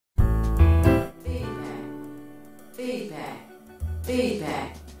Feedback.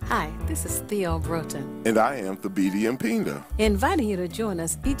 Feedback. Hi, this is Theo Broughton, And I am Thabiti Mpinga, inviting you to join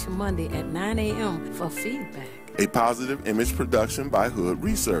us each Monday at 9 a.m. for Feedback. a positive image production by Hood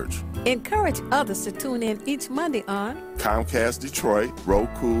Research. Encourage others to tune in each Monday on Comcast Detroit,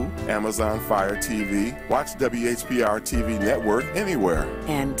 Roku, Amazon Fire TV, watch WHPR TV Network anywhere.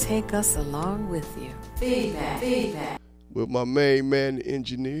 and take us along with you. Feedback. Feedback. With my main man, the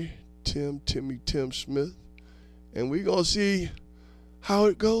engineer, Tim Smith. And we're going to see how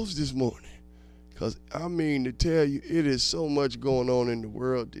it goes this morning. Because, I mean, to tell you, it is so much going on in the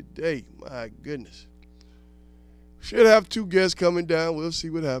world today. My goodness. Should have two guests coming down. We'll see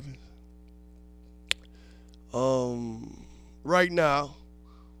what happens. Right now,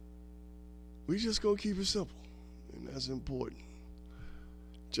 we just going to keep it simple. And that's important.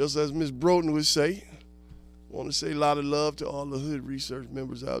 Just as Ms. Broughton would say, I want to say a lot of love to all the Hood Research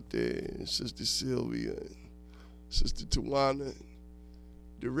members out there, and Sister Sylvia, and Sister Tawana, and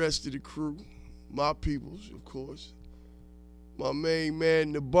the rest of the crew, my peoples, of course. My main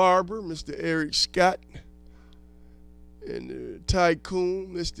man, the barber, Mr. Eric Scott, and the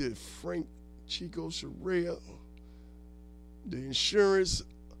tycoon, Mr. Frank Chico Sorrell, the insurance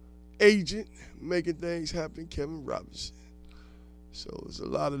agent making things happen, Kevin Robinson. So it's a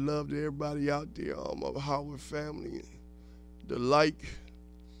lot of love to everybody out there, all my Howard family and the like.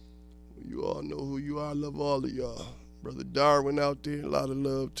 You all know who you are. I love all of y'all. Brother Darwin out there, a lot of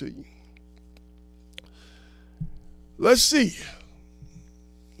love to you. Let's see.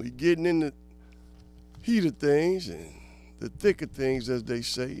 We getting in the heat of things and the thick of things, as they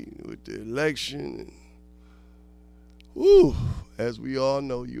say, with the election. And, as we all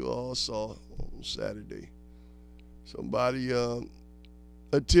know, you all saw on Saturday, somebody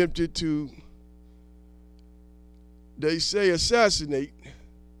attempted to, they say, assassinate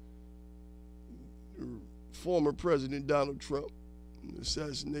former President Donald Trump. The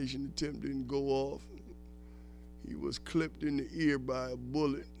assassination attempt didn't go off. He was clipped in the ear by a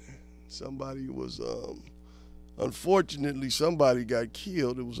bullet. Somebody was, unfortunately, somebody got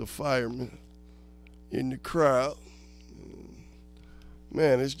killed. It was a fireman in the crowd.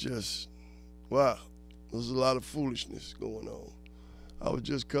 Man, it's just, wow. There's a lot of foolishness going on. I was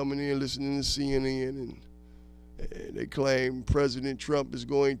just coming in listening to CNN, and they claim President Trump is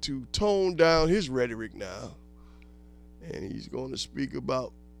going to tone down his rhetoric now, and he's going to speak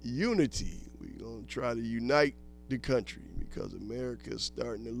about unity. We're going to try to unite the country because America is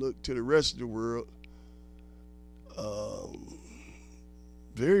starting to look to the rest of the world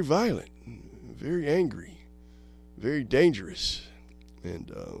very violent, very angry, very dangerous.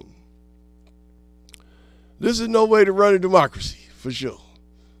 And this is no way to run a democracy, for sure.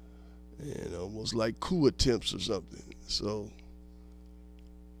 And almost like coup attempts or something. So,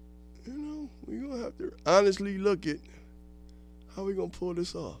 we're going to have to honestly look at how we're going to pull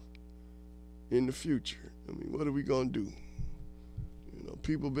this off in the future. I mean, what are we going to do?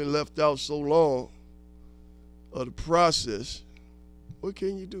 People have been left out so long of the process. What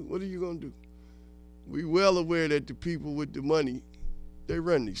can you do? What are you going to do? We well aware that the people with the money, they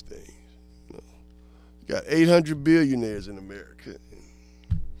run these things. You got 800 billionaires in America.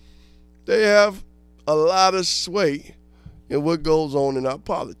 They have a lot of sway in what goes on in our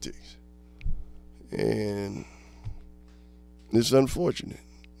politics. And it's unfortunate,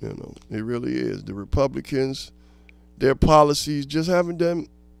 it really is. The Republicans, their policies just haven't done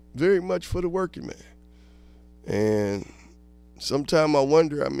very much for the working man. And sometimes I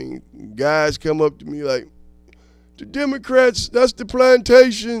wonder, guys come up to me like, the Democrats, that's the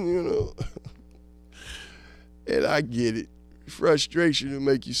plantation, And I get it. Frustration will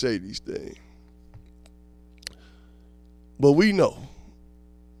make you say these things. But we know,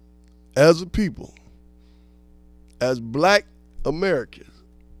 as a people, as black Americans,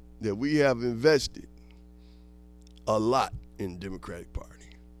 that we have invested a lot in the Democratic Party.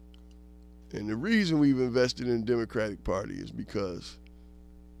 And the reason we've invested in the Democratic Party is because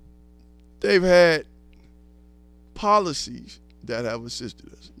they've had policies that have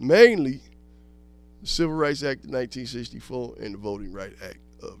assisted us, mainly the Civil Rights Act of 1964 and the Voting Rights Act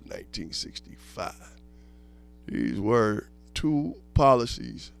of 1965. These were two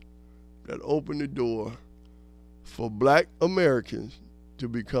policies that opened the door for black Americans to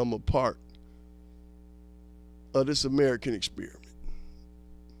become a part of this American experiment.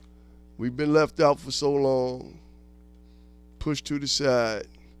 We've been left out for so long, pushed to the side,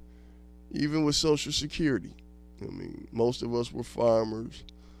 even with Social Security. Most of us were farmers.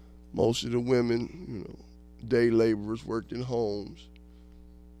 Most of the women, day laborers, worked in homes.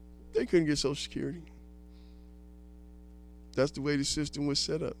 They couldn't get Social Security. That's the way the system was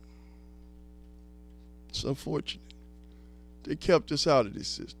set up. It's unfortunate. They kept us out of this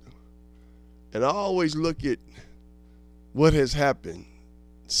system. And I always look at what has happened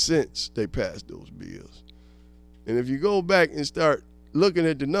since they passed those bills. And if you go back and start looking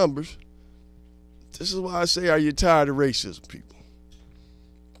at the numbers, this is why I say, are you tired of racism, people?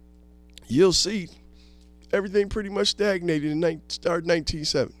 You'll see everything pretty much stagnated started in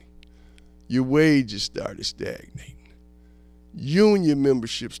 1970. Your wages started stagnating. Union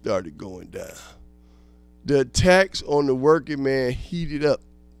membership started going down. The attacks on the working man heated up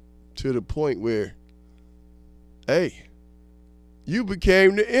to the point where, hey, you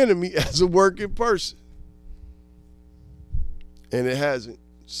became the enemy as a working person. And it hasn't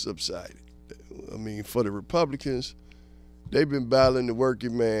subsided. I mean, for the Republicans, they've been battling the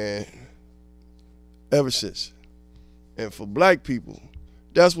working man ever since. And for black people,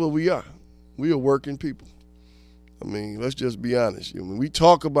 that's what we are. We are working people. I mean, let's just be honest. When we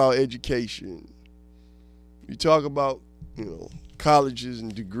talk about education, we talk about, colleges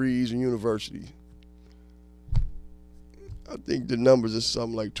and degrees and universities, I think the numbers are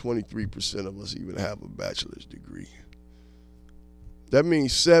something like 23% of us even have a bachelor's degree. That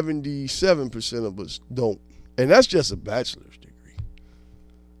means 77% of us don't. And that's just a bachelor's degree.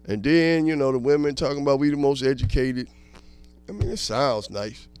 And then, the women talking about we the most educated. I mean, it sounds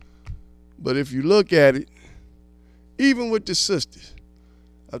nice. But if you look at it, even with the sisters,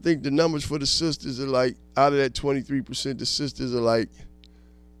 I think the numbers for the sisters are like, out of that 23%, the sisters are like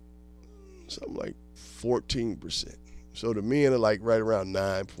something like 14%. So the men are like right around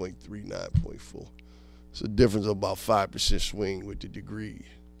 9.3, 9.4. It's a difference of about 5% swing with the degree.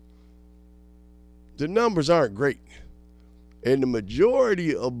 The numbers aren't great. And the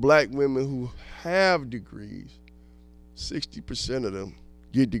majority of black women who have degrees, 60% of them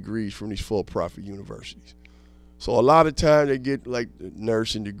get degrees from these for-profit universities. So a lot of times they get like a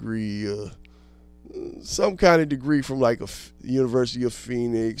nursing degree, some kind of degree from like a University of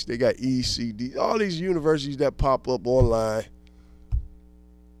Phoenix. They got ECD, all these universities that pop up online.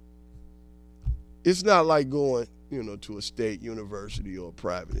 It's not like going, to a state university or a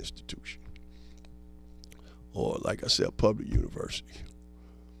private institution. Or like I said, a public university.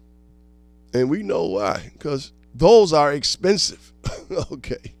 And we know why, because those are expensive.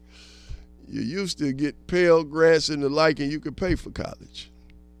 Okay. You used to get Pell Grants and the like, and you could pay for college.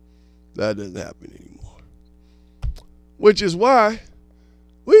 That doesn't happen anymore. Which is why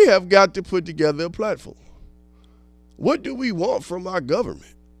we have got to put together a platform. What do we want from our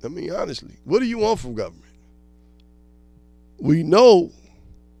government? I mean, honestly, what do you want from government? We know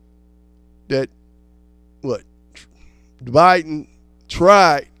that, Biden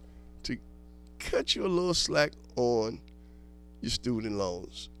tried to cut you a little slack on your student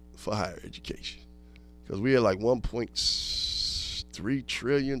loans for higher education. Because we had like $1.3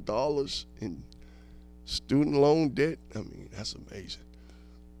 trillion in student loan debt. I mean, that's amazing.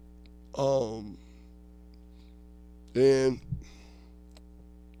 And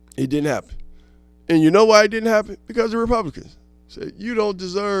it didn't happen. And you know why it didn't happen? Because the Republicans said, you don't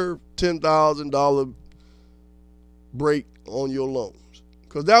deserve $10,000 break on your loans.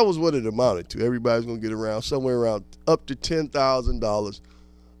 Because that was what it amounted to. Everybody's going to get around somewhere around up to $10,000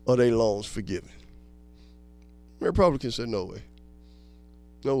 of their loans forgiven. The Republicans said, no way.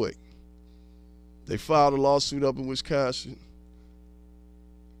 No way. They filed a lawsuit up in Wisconsin,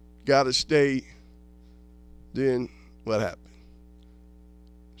 got a stay. Then what happened?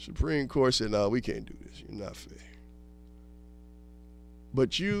 Supreme Court said, no, we can't do this. You're not fair.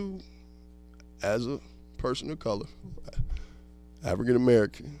 But you, as a person of color, African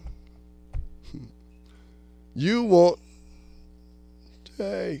American, you want to,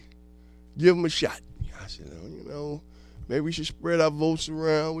 hey, give them a shot. I said, maybe we should spread our votes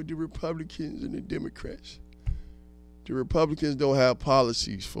around with the Republicans and the Democrats. The Republicans don't have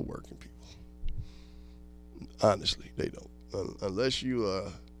policies for working people. Honestly, they don't. Unless you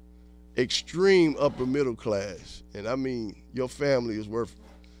are extreme upper middle class, and I mean your family is worth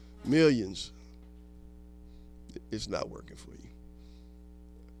millions, it's not working for you.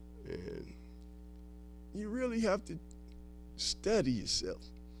 And you really have to study yourself.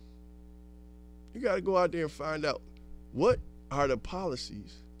 You got to go out there and find out what are the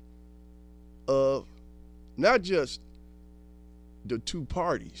policies of not just the two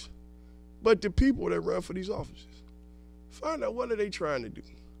parties, but the people that run for these offices. Find out what are they trying to do.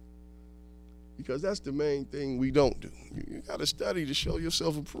 Because that's the main thing we don't do. You got to study to show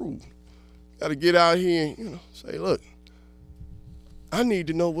yourself approved. You got to get out here and say, look, I need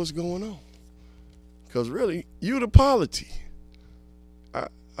to know what's going on. Because really, you the polity.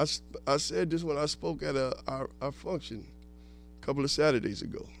 I said this when I spoke at our function a couple of Saturdays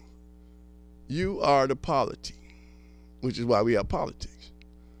ago. You are the polity. which is why we have politics.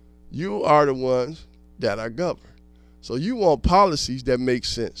 You are the ones that are governed. So you want policies that make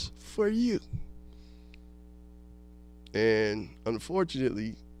sense for you. And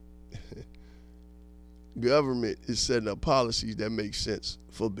unfortunately, government is setting up policies that make sense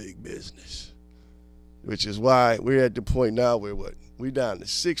for big business, which is why we're at the point now where we're down to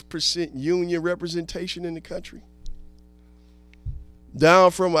 6% union representation in the country.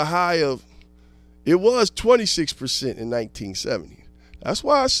 Down from a high of, it was 26% in 1970. That's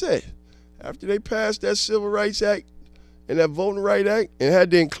why I said, after they passed that Civil Rights Act and that Voting Rights Act and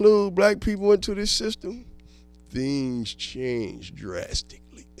had to include black people into this system, things changed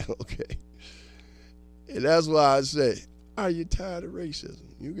drastically, okay? And that's why I say, are you tired of racism?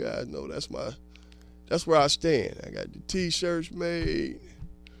 You guys know that's where I stand. I got the T-shirts made,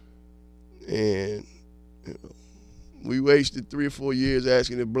 and we wasted 3 or 4 years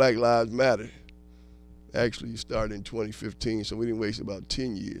asking if Black Lives Matter. Actually, it started in 2015, so we didn't waste about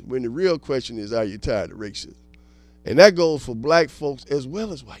 10 years. When the real question is, are you tired of racism? And that goes for black folks as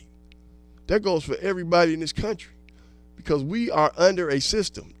well as white. That goes for everybody in this country, because we are under a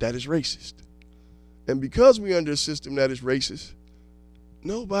system that is racist. And because we're under a system that is racist,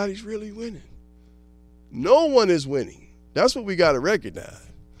 nobody's really winning. No one is winning. That's what we got to recognize.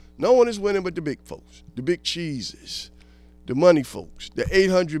 No one is winning but the big folks, the big cheeses, the money folks, the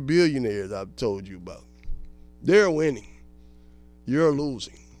 800 billionaires I've told you about. They're winning. You're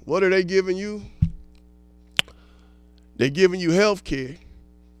losing. What are they giving you? They're giving you health care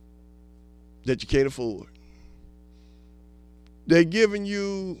that you can't afford. They're giving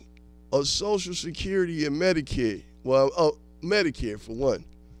you a Social Security and Medicare, Medicare for one,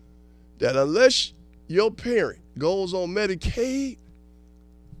 that unless your parent goes on Medicaid,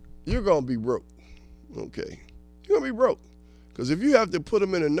 you're going to be broke, okay? You're going to be broke. Because if you have to put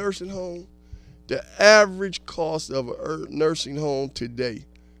them in a nursing home, the average cost of a nursing home today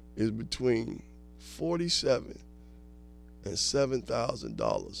is between $47,000 and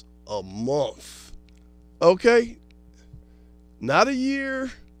 $7,000 a month, okay? Not a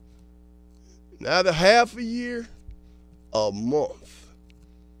year, not a half a year, a month.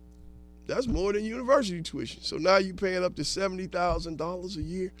 That's more than university tuition. So now you're paying up to $70,000 a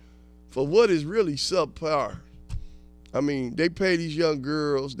year for what is really subpar. I mean, they pay these young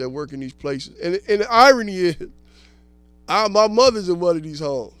girls that work in these places. And the irony is, my mother's in one of these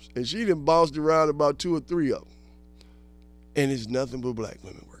homes, and she done bounced around about 2 or 3 of them. And it's nothing but black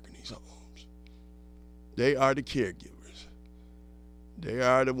women working these homes. They are the caregivers. They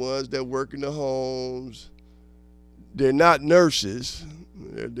are the ones that work in the homes. They're not nurses.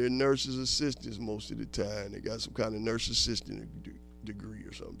 They're nurses' assistants most of the time. They got some kind of nurse assistant degree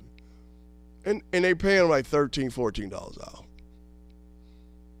or something. And they pay them like $13, $14 an hour.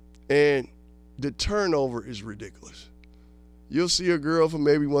 And the turnover is ridiculous. You'll see a girl for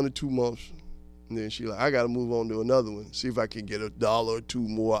maybe 1 or 2 months, and then she like, I got to move on to another one, see if I can get $1 or 2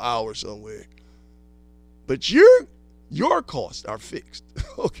 more an hour somewhere. But your costs are fixed,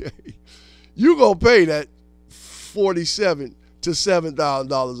 okay? You're going to pay that $47,000 to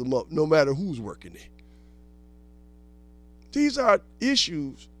 $7,000 a month, no matter who's working there. These are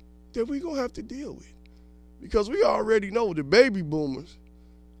issues that we're going to have to deal with, because we already know the baby boomers,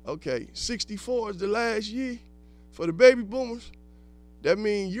 okay, 64 is the last year for the baby boomers. That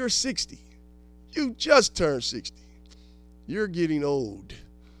means you're 60. You just turned 60. You're getting old.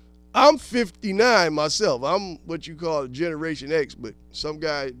 I'm 59 myself. I'm what you call a Generation X, but some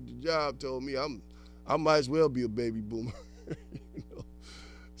guy at the job told me I might as well be a baby boomer. You know?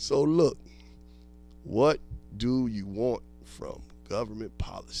 So look, what do you want from government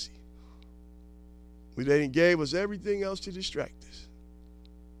policy? They gave us everything else to distract us.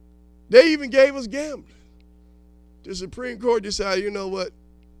 They even gave us gambling. The Supreme Court decided, you know what?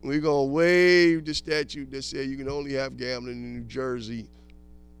 We're going to waive the statute that said you can only have gambling in New Jersey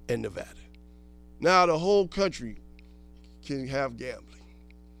and Nevada. Now the whole country can have gambling.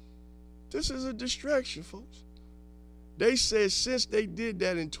 This is a distraction, folks. They said since they did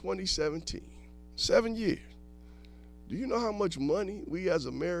that in 2017, 7 years, do you know how much money we as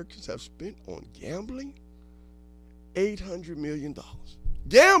Americans have spent on gambling? $800 million.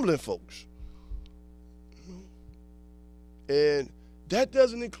 Gambling, folks. And that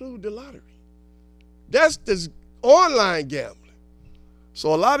doesn't include the lottery. That's the online gambling.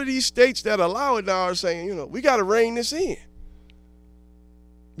 So a lot of these states that allow it now are saying, you know, we got to rein this in.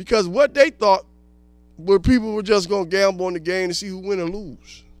 Because what they thought were people were just going to gamble on the game to see who win or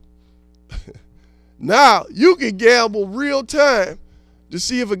lose. Now you can gamble real time to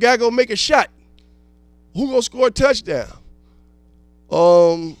see if a guy going to make a shot. Who going to score a touchdown?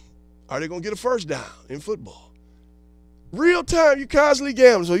 Are they going to get a first down in football? Real time, you constantly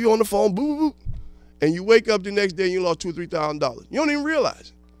gambling. So you on the phone, boo, boo, boo, and you wake up the next day and you lost $2,000 or $3,000. You don't even realize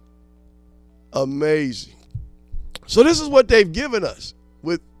it. Amazing. So this is what they've given us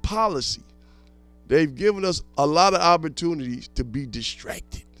with policy. They've given us a lot of opportunities to be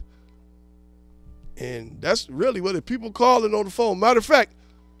distracted. And that's really what it, people calling on the phone. Matter of fact,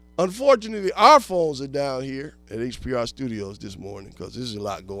 unfortunately, our phones are down here at HPR Studios this morning because there's a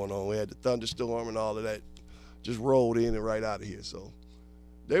lot going on. We had the thunderstorm and all of that just rolled in and right out of here. So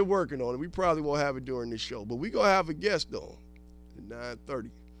they're working on it. We probably won't have it during this show, but we're going to have a guest on at 9:30.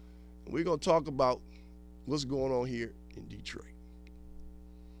 And we're going to talk about what's going on here in Detroit.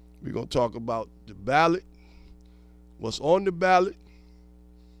 We're going to talk about the ballot, what's on the ballot,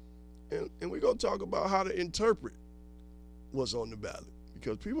 and we're going to talk about how to interpret what's on the ballot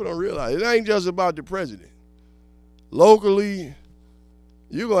because people don't realize it ain't just about the president. Locally,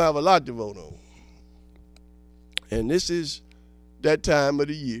 you're going to have a lot to vote on. And this is that time of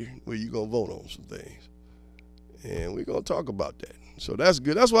the year where you're going to vote on some things. And we're going to talk about that. So that's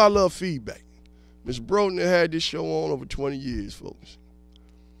good. That's why I love feedback. Ms. Broughton had this show on over 20 years, folks.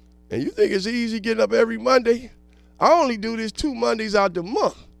 And you think it's easy getting up every Monday? I only do this 2 Mondays out the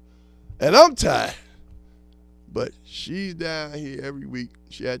month. And I'm tired. But she's down here every week.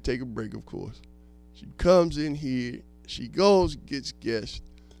 She had to take a break, of course. She comes in here. She goes, gets guests.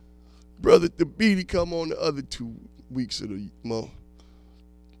 Brother Thabiti come on the other 2 weeks of the month.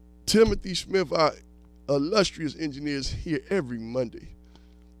 Timothy Smith, our illustrious engineer, is here every Monday.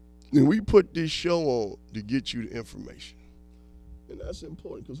 And we put this show on to get you the information. And that's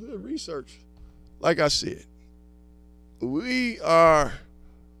important because we're research. Like I said, we are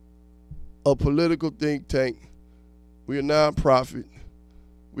a political think tank. We're a nonprofit.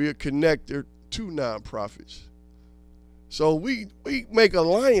 We're a connector to nonprofits. So we make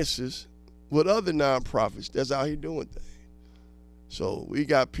alliances with other nonprofits that's out here doing things. So we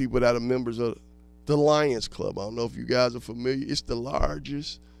got people that are members of the Lions Club. I don't know if you guys are familiar. It's the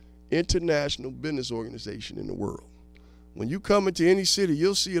largest international business organization in the world. When you come into any city,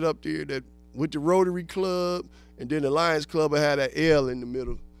 you'll see it up there that with the Rotary Club, and then the Lions Club will have that L in the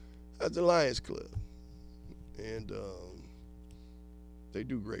middle. That's the Lions Club. And they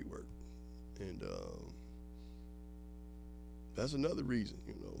do great work. And that's another reason,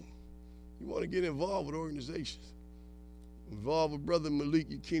 you know. You want to get involved with organizations. Involved with Brother Malik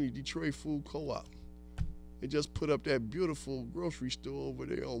Yakini, Detroit Food Co-op. They just put up that beautiful grocery store over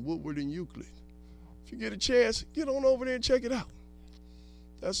there on Woodward and Euclid. If you get a chance, get on over there and check it out.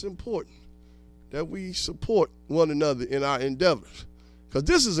 That's important, that we support one another in our endeavors. Because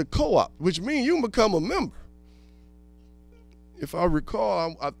this is a co-op, which means you can become a member. If I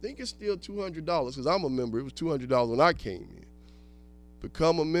recall, I think it's still $200 because I'm a member. It was $200 when I came in.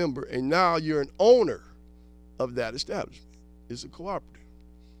 Become a member, and now you're an owner of that establishment. It's a cooperative.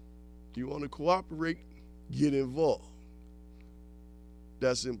 You want to cooperate, get involved.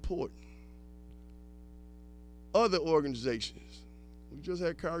 That's important. Other organizations, we just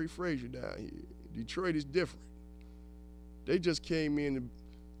had Kyrie Frazier down here. Detroit is different. They just came in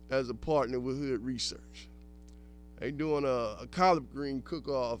as a partner with Hood Research. They doing a collard green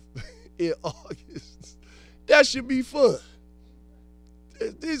cook-off in August. That should be fun.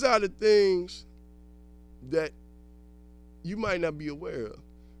 These are the things that you might not be aware of.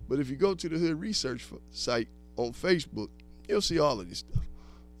 But if you go to the Hood Research site on Facebook, you'll see all of this stuff,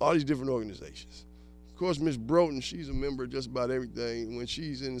 all these different organizations. Of course, Ms. Broughton, she's a member of just about everything. When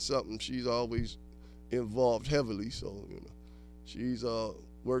she's in something, she's always involved heavily. So, you know, she's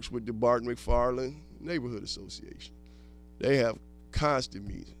works with the Barton McFarland Neighborhood Association. They have constant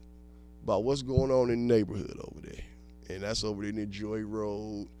meetings about what's going on in the neighborhood over there. And that's over there in the Joy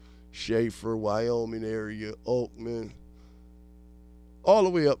Road, Schaefer, Wyoming area, Oakman, all the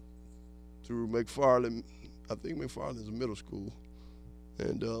way up through McFarland. I think McFarland's a middle school.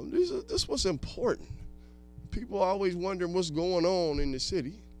 And this is what's important. People are always wondering what's going on in the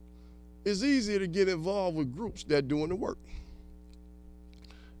city. It's easier to get involved with groups that are doing the work.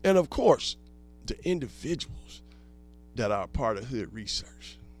 And, of course, the individuals that are part of Hood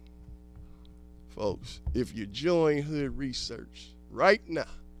Research. Folks, if you join Hood Research right now,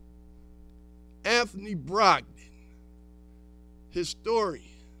 Anthony Brogdon, historian,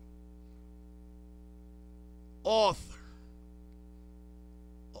 author,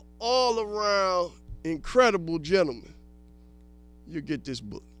 all-around incredible gentleman, you get this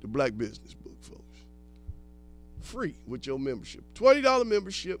book, the Black Business Book, folks. Free with your membership. $20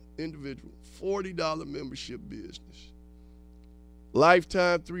 membership individual, $40 membership business.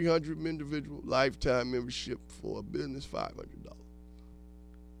 Lifetime, $300 individual, lifetime membership for a business, $500.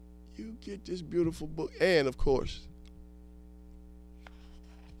 You get this beautiful book. And, of course,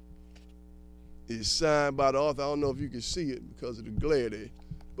 is signed by the author. I don't know if you can see it because of the glare there,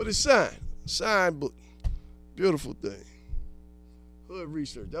 but it's signed book. Beautiful thing. Hood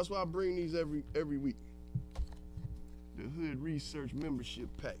Research. That's why I bring these every week. The Hood Research membership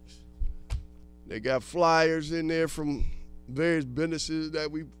packs. They got flyers in there from various businesses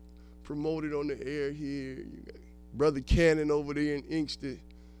that we promoted on the air here. You got Brother Cannon over there in Inkster.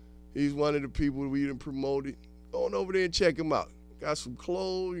 He's one of the people we done promoted. Go on over there and check him out. Got some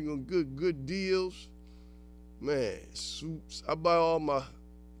clothes, you know, good deals. Man, suits. I buy all my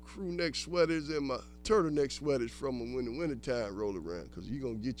crew neck sweaters and my turtleneck sweaters from them when the wintertime roll around, because you're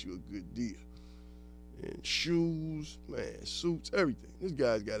going to get you a good deal. And shoes, man, suits, everything. This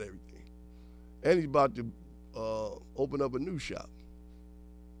guy's got everything. And he's about to open up a new shop.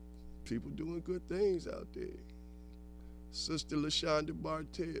 People doing good things out there. Sister LaShonda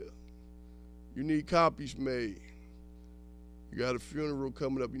Bartell. You need copies made. You got a funeral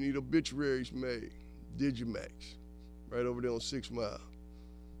coming up. You need obituaries made. Digimax, right over there on 6 Mile.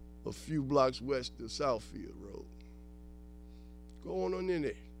 A few blocks west of Southfield Road. Go on in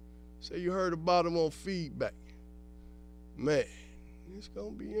there. Say you heard about them on feedback. Man, it's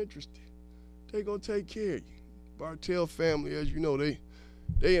going to be interesting. They going to take care of you. Bartell family, as you know, they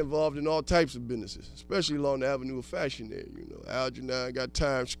involved in all types of businesses, especially along the Avenue of Fashion there. You know, Algernon got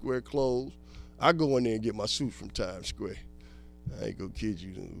Times Square clothes. I go in there and get my suits from Times Square. I ain't gonna kid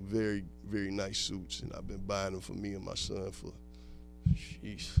you. Very, very nice suits, and I've been buying them for me and my son for, at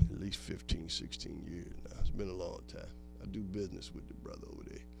least 15, 16 years now. It's been a long time. I do business with the brother over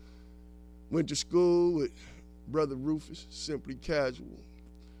there. Went to school with Brother Rufus, Simply Casual.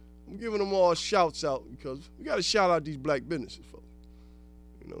 I'm giving them all shouts out because we got to shout out these black businesses, folks.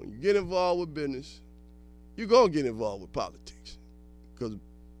 You know, you get involved with business, you're going to get involved with politics. Because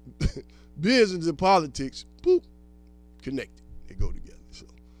business and politics, boop, connected. They go together. So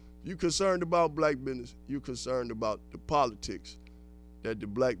if you're concerned about black business, you're concerned about the politics that the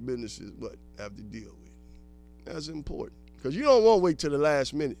black businesses have to deal with. That's important. Because you don't want to wait till the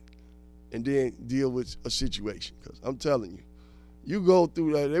last minute and then deal with a situation. Because I'm telling you, you go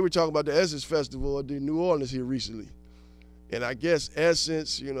through that. They were talking about the Essence Festival at the New Orleans here recently. And I guess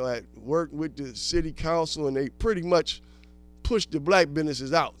Essence, you know, had worked with the city council, and they pretty much pushed the black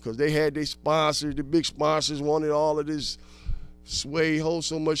businesses out because they had their sponsors. The big sponsors wanted all of this sway, hold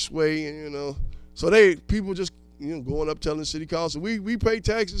so much sway, and, you know. So people just, you know, going up telling the city council, we pay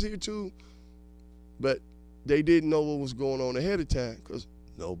taxes here too. But they didn't know what was going on ahead of time because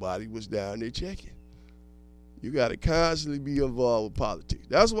nobody was down there checking. You got to constantly be involved with politics.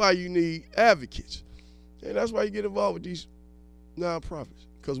 That's why you need advocates. And that's why you get involved with these nonprofits,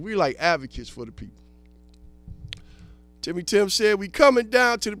 because we like advocates for the people. Timmy Tim said we coming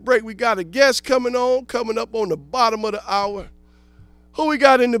down to the break. We got a guest coming up on the bottom of the hour. Who we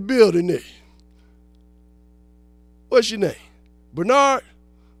got in the building there? What's your name? Bernard?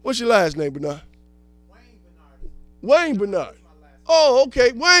 What's your last name, Bernard? Wayne Bernard. Oh,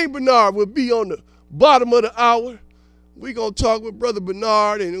 okay. Wayne Bernard will be on the bottom of the hour. We're going to talk with Brother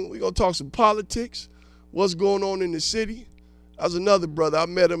Bernard, and we're going to talk some politics, what's going on in the city. That's another brother. I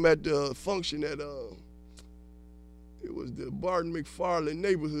met him at the function at, it was the Barton McFarland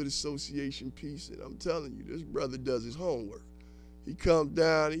Neighborhood Association piece, and I'm telling you, this brother does his homework. He comes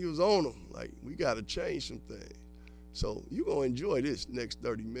down, he was on them, like, we got to change some things. So you're going to enjoy this next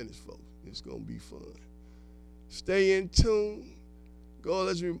 30 minutes, folks. It's going to be fun. Stay in tune. Go,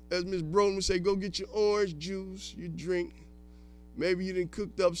 as Ms. Broden would say, go get your orange juice, your drink. Maybe you done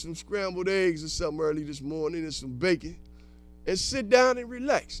cooked up some scrambled eggs or something early this morning and some bacon. And sit down and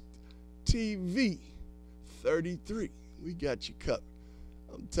relax. TV 33. We got you covered.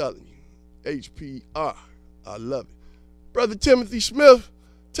 I'm telling you. HPR. I love it. Brother Timothy Smith,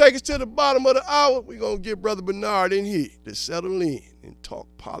 take us to the bottom of the hour. We're going to get Brother Bernard in here to settle in and talk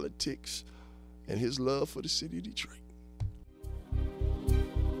politics and his love for the city of Detroit.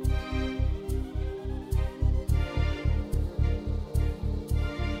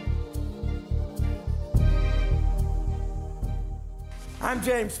 I'm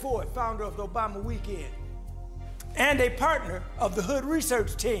James Ford, founder of the Obama Weekend, and a partner of the Hood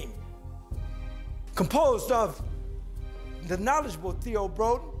Research Team, composed of the knowledgeable Theo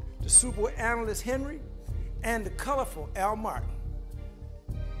Broden, the super analyst Henry, and the colorful Al Martin.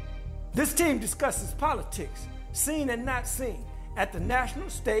 This team discusses politics, seen and not seen, at the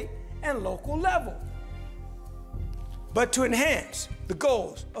national, state, and local level. But to enhance the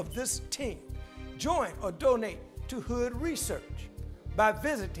goals of this team, join or donate to Hood Research by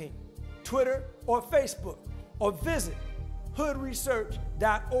visiting Twitter or Facebook, or visit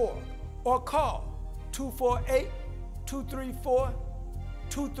hoodresearch.org, or call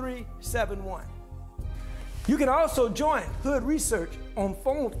 248-234-2371. You can also join Hood Research on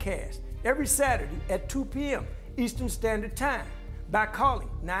Phonecast every Saturday at 2 p.m. Eastern Standard Time by calling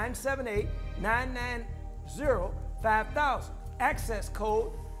 978-990-5000. Access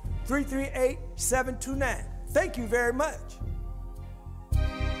code 338729. Thank you very much.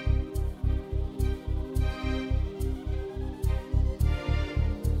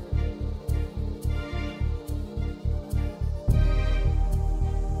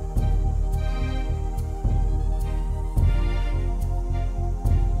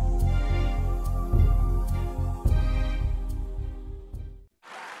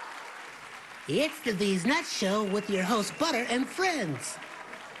 It's the These Nuts Show with your host, Butter and friends.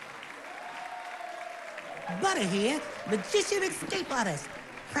 Butter here, magician escape artist,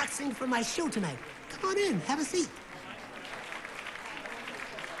 practicing for my show tonight. Come on in, have a seat.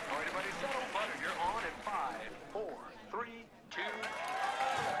 Everybody settle. Butter, you're on in 5, 4, 3, 2.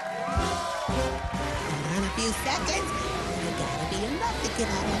 In a few seconds, there gotta be enough to get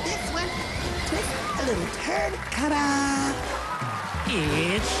out of this one. Twist, a little turn, ta-da!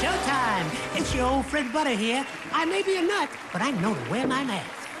 It's showtime. It's your old friend Butter here. I may be a nut, but I know to wear my mask.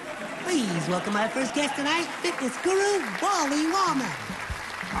 Please welcome my first guest tonight, fitness guru, Wally Wallman.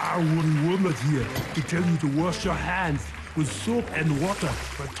 Wally Wallman here to tell you to wash your hands with soap and water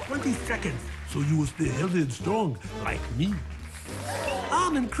for 20 seconds so you will stay healthy and strong like me.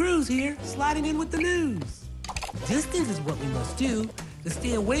 Almond Cruz here, sliding in with the news. Distance is what we must do to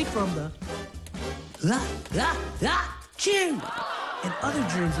stay away from the chew and other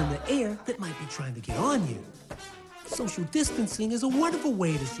germs in the air that might be trying to get on you. Social distancing is a wonderful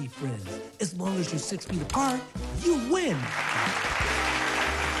way to see friends. As long as you're 6 feet apart, you win.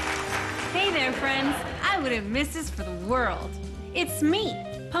 Hey there, friends. I wouldn't miss this for the world. It's me,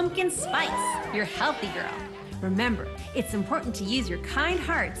 Pumpkin Spice, your healthy girl. Remember, it's important to use your kind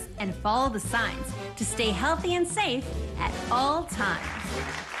hearts and follow the signs to stay healthy and safe at all times.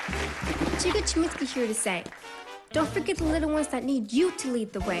 Chica Chiminsky here to say, don't forget the little ones that need you to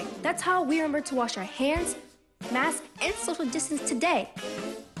lead the way. That's how we remember to wash our hands, mask, and social distance today.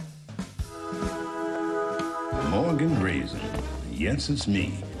 Morgan Raisin. Yes, it's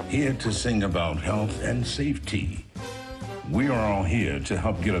me, here to sing about health and safety. We are all here to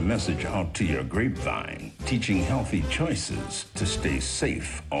help get a message out to your grapevine, teaching healthy choices to stay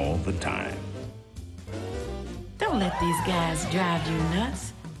safe all the time. Don't let these guys drive you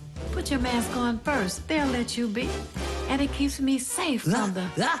nuts. Put your mask on first. They'll let you be. And it keeps me safe from the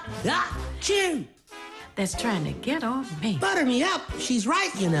chew that's trying to get on me. Butter me up. She's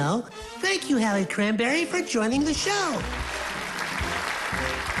right, you know. Thank you, Hallie Cranberry, for joining the show.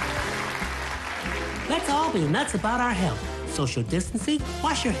 Let's all be nuts about our health. Social distancing,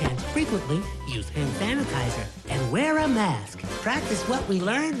 wash your hands frequently, use hand sanitizer, and wear a mask. Practice what we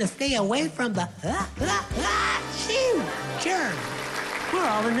learned to stay away from the chew germs. We're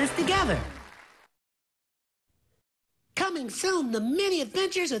all in this together. Coming soon, the many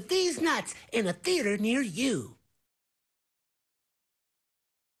adventures of These Nuts in a theater near you.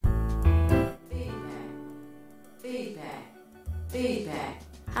 Feedback.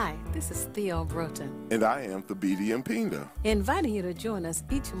 Hi, this is Theo Broughton, And I am Thabiti Mpinda, inviting you to join us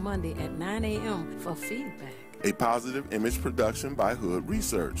each Monday at 9 a.m. for feedback. a positive image production by Hood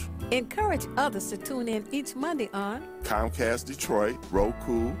Research. Encourage others to tune in each Monday on Comcast Detroit,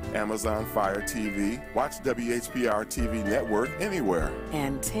 Roku, Amazon Fire TV, watch WHPR TV Network anywhere.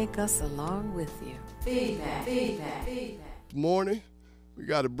 and take us along with you. Feedback. This morning, we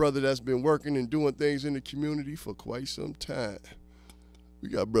got a brother that's been working and doing things in the community for quite some time. We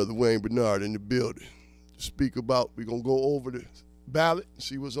got Brother Wayne Bernard in the building to speak about. We're going to go over the ballot,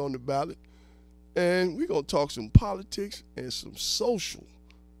 see what's on the ballot, and we're going to talk some politics and some social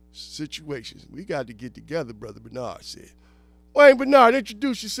situations. We got to get together, Brother Bernard said. Wayne Bernard,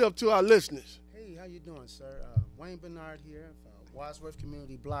 introduce yourself to our listeners. Hey, how you doing, sir? Wayne Bernard here, Wadsworth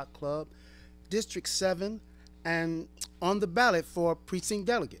Community Block Club, District 7, and on the ballot for precinct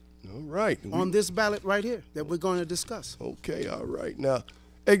delegate. All right. On this ballot right here that we're going to discuss. Okay, all right. Now,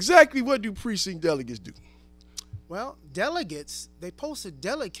 exactly what do precinct delegates do? Well, delegates, they're supposed to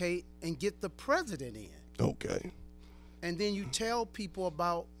delegate and get the president in. Okay. And then you tell people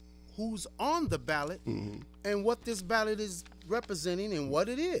about who's on the ballot and what this ballot is representing and what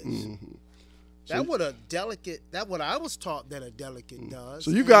it is. That's what a delegate, that's what I was taught that a delegate does.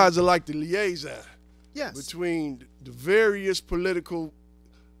 So you guys are like the liaison between the various political,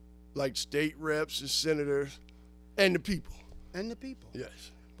 like state reps and senators, and the people. And the people.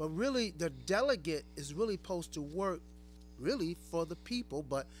 Yes. But really, the delegate is really supposed to work really for the people,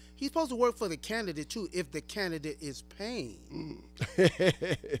 but he's supposed to work for the candidate too if the candidate is paying.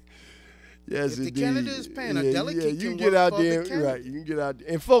 Yes, if the indeed. candidate is paying, a delegate you can get work out for there, the candidate. right? You can get out there.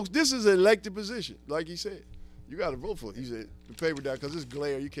 And folks, this is an elected position, like he said. You got to vote for it. He said the paper down because it's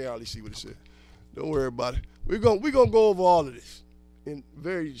glare. You can't hardly see what it said. Don't worry about it. We're gonna go over all of this in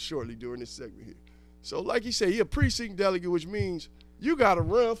very shortly during this segment here. So, like he said, he a precinct delegate, which means you got to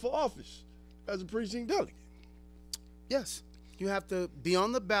run for office as a precinct delegate. Yes. You have to be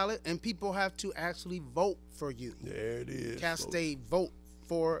on the ballot, and people have to actually vote for you. There it is. Cast folks. a vote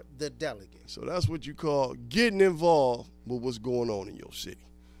for the delegate. So that's what you call getting involved with what's going on in your city,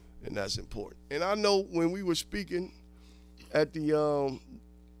 and that's important. And I know when we were speaking at the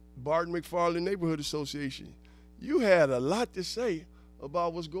Barton McFarland Neighborhood Association, you had a lot to say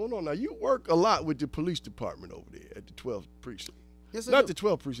about what's going on. Now, you work a lot with the police department over there at the 12th precinct. Yes, I Not do. the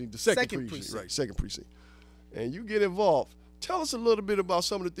 12th precinct, the second precinct. Right, second precinct. And you get involved. Tell us a little bit about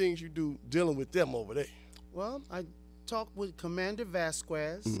some of the things you do dealing with them over there. Well, I talked with Commander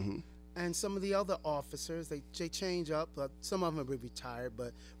Vasquez and some of the other officers. They change up. Some of them are retired,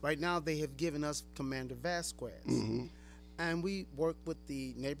 but right now they have given us Commander Vasquez. And we work with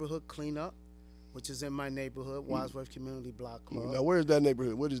the neighborhood cleanup, which is in my neighborhood, Wadsworth Community Block Club. Now, where's that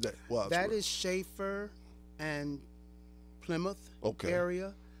neighborhood? What is that? Wadsworth. That is Schaefer and Plymouth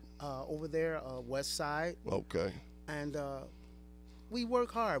area over there, west side. Okay. And we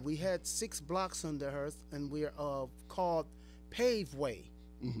work hard. We had 6 blocks under Earth, and we're called Paveway.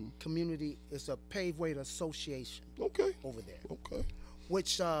 Community is a Paveway Association. Okay. Over there. Okay.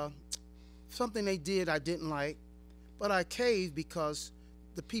 Which something they did I didn't like, but I caved because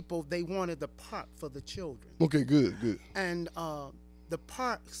the people, they wanted the park for the children. Okay, good. And the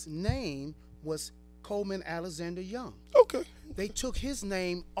park's name was Coleman Alexander Young. Okay. They took his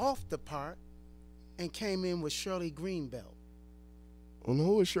name off the park and came in with Shirley Greenbelt. Well,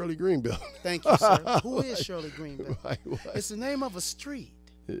 who is Shirley Greenbelt? Thank you, sir. Who is Shirley Greenbelt? Right. It's the name of a street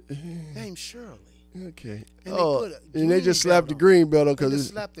named Shirley. Okay. And they just slapped the Greenbelt on They because just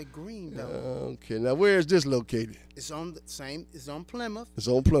slapped the Greenbelt. Okay. Now, where is this located? It's on the same. It's on Plymouth. It's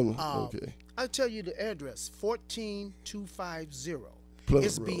on Plymouth. Okay. I'll tell you the address: 14250. Plymouth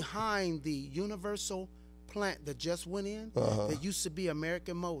It's Road. behind the Universal plant that just went in. That used to be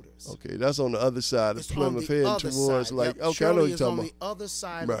American Motors. Okay, that's on the other side of It's Plymouth, on the heading other towards side. like. Yep. Okay, Shirley I know what you're is talking on about. the other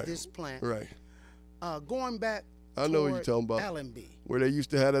side Right. of this plant. Right. Going back. I know what you're toward talking about. Allenby. Where they used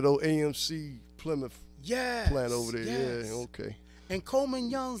to have that old AMC Plymouth Yes. plant over there. Yes. Yeah. Okay. And Coleman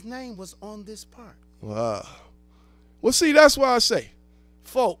Young's name was on this park. Wow. Well, see, that's why I say,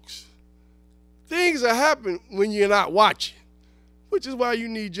 folks, things are happening when you're not watching, which is why you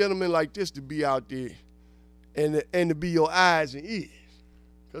need gentlemen like this to be out there and to be your eyes and ears,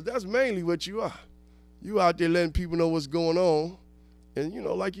 because that's mainly what you are. You out there letting people know what's going on, and, you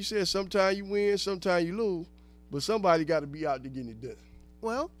know, like you said, sometimes you win, sometimes you lose, but somebody got to be out there getting it done.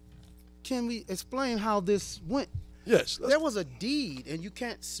 Well, can we explain how this went? Yes. There was a deed, and you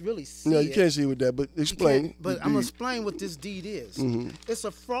can't really see it. No, you can't see with that, but explain it. But I'm going to explain what this deed is. It's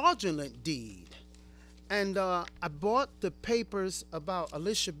a fraudulent deed. And I bought the papers about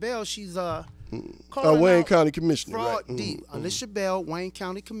Alicia Bell. She's calling Wayne out County Commissioner, fraud right? deed. Alicia Bell, Wayne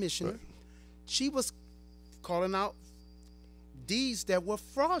County Commissioner. Right. She was calling out deeds that were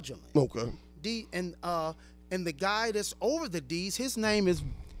fraudulent. Okay. And the guy that's over the deeds, his name is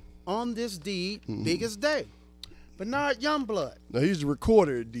on this deed, big as day. Bernard Youngblood. Now, he's the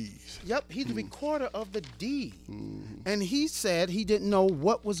recorder of deeds. Yep, he's the recorder of the deed. And he said he didn't know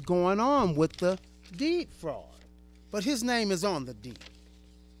what was going on with the deed fraud. But his name is on the deed.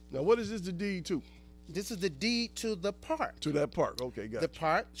 Now, what is this the deed to? This is the deed to the park. To that park. Okay, got The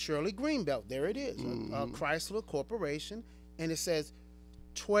park, Shirley Greenbelt. There it is. Chrysler Corporation. And it says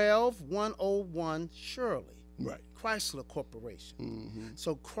 12101 Shirley. Right. Chrysler Corporation.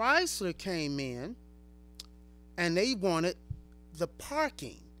 So Chrysler came in and they wanted the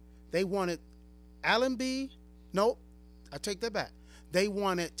parking. They wanted Allenby. Nope, I take that back. They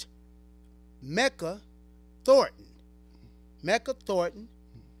wanted Mecca Thornton. Mecca Thornton.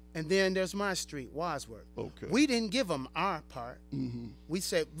 And then there's my street, Wadsworth. Okay. We didn't give them our part. We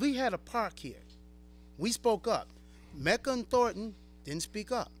said, we had a park here. We spoke up. Mecca and Thornton didn't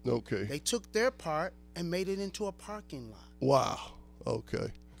speak up. Okay. They took their part and made it into a parking lot. Wow. Okay.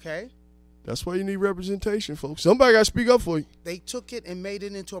 Okay? That's why you need representation, folks. Somebody got to speak up for you. They took it and made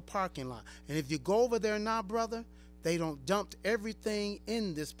it into a parking lot. And if you go over there now, brother, they don't dumped everything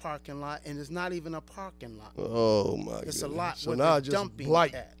in this parking lot, and it's not even a parking lot. Oh, my God. It's a lot So where now they're it's just dumping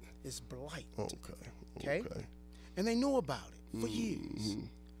blight. at. It's blight. Okay. Okay? And they knew about it for years.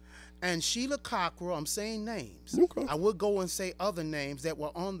 And Sheila Cockrell, I'm saying names. Okay. I would go and say other names that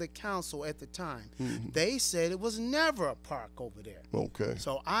were on the council at the time. They said it was never a park over there. Okay.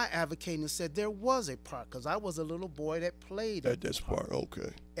 So I advocated and said there was a park because I was a little boy that played At this park,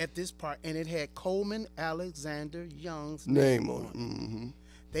 okay. At this park, and it had Coleman Alexander Young's Name on it.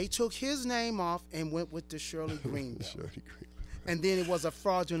 They took his name off and went with the Shirley Greenbelt. Shirley Greenbelt. And then it was a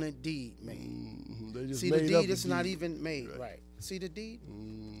fraudulent deed made. They just See, made the up deed a is not deed. even made right. See the deed?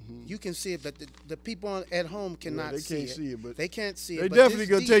 You can see it, but the people at home cannot they can't see it, but they can't see it. They but definitely this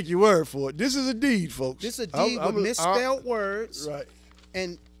gonna deed- take your word for it. This is a deed, folks. This is a deed with misspelled words. Right.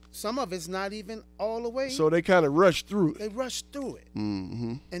 And some of it's not even all the way. So they kind of rushed through it. They rushed through it.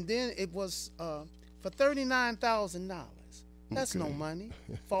 Mm-hmm. And then it was for $39,000. That's no money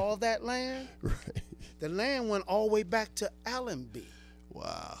for all that land. Right. The land went all the way back to Allenby.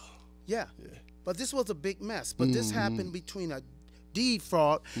 Wow. Yeah. But this was a big mess. But this happened between a deed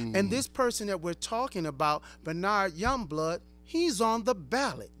fraud and this person that we're talking about, Bernard Youngblood, he's on the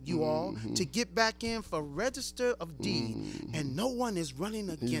ballot, you all, to get back in for register of deed. And no one is running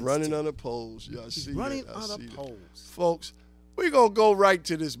against He's him. running unopposed. Y'all He's see running that? I see that. unopposed. Folks, we're going to go right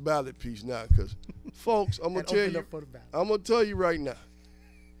to this ballot piece now because, folks, I'm going And to tell open you, up for the ballot. I'm going to tell you right now,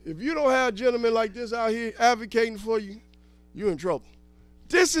 if you don't have gentlemen like this out here advocating for you, you're in trouble.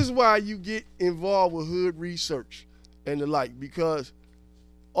 This is why you get involved with hood research and the like, because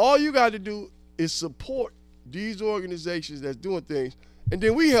all you got to do is support these organizations that's doing things, and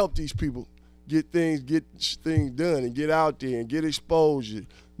then we help these people get things done and get out there and get exposure,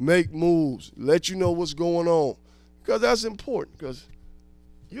 make moves, let you know what's going on, because that's important, because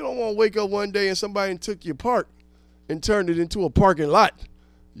you don't want to wake up one day and somebody took your park and turned it into a parking lot.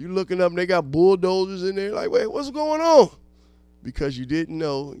 You looking up and they got bulldozers in there like, wait, what's going on? Because you didn't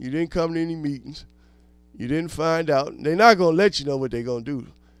know, you didn't come to any meetings, you didn't find out. They're not going to let you know what they're going to do.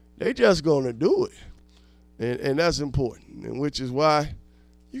 They just going to do it. And that's important, and which is why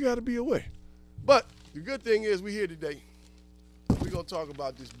you got to be aware. But the good thing is we're here today. We're going to talk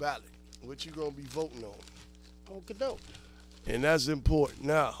about this ballot, what you're going to be voting on. Okey-doke. And that's important.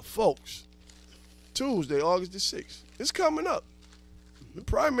 Now, folks, Tuesday, August the 6th, it's coming up. The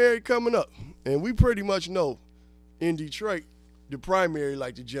primary coming up. And we pretty much know in Detroit, the primary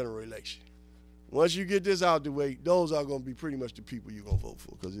like the general election. Once you get this out the way, those are going to be pretty much the people you're going to vote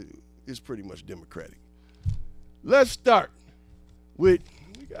for because it's pretty much Democratic. Let's start with,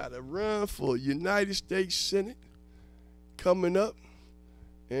 we got a run for United States Senate coming up.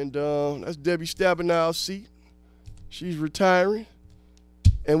 And that's Debbie Stabenow's seat. She's retiring.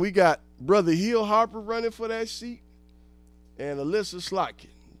 And we got Brother Hill Harper running for that seat and Alyssa Slotkin,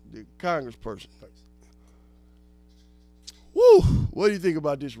 the congressperson. Woo! What do you think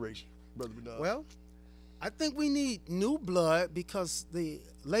about this race, Brother Bernard? Well, I think we need new blood because the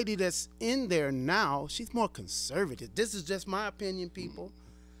lady that's in there now, she's more conservative. This is just my opinion, people.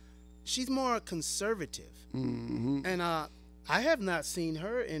 She's more conservative. And I have not seen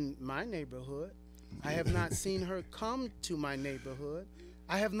her in my neighborhood. I have not seen her come to my neighborhood.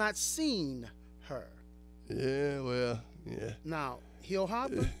 I have not seen her. Yeah, well, yeah. Now, Hill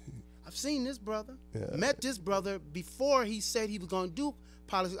Harper, I've seen this brother. Yeah. Met this brother before he said he was going to do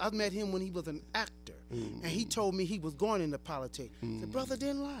politics. I met him when he was an actor, and he told me he was going into politics. The brother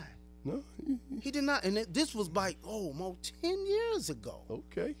didn't lie. No, he did not. And this was like, more 10 years ago.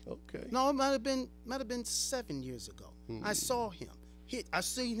 Okay. No, it might have been 7 years ago. I saw him. I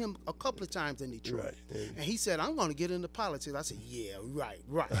seen him a couple of times in Detroit. Right. And he said, I'm going to get into politics. I said, yeah, right.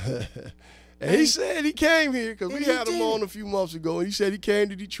 And he said he came here because we And he had him did. on a few months ago. And he said he came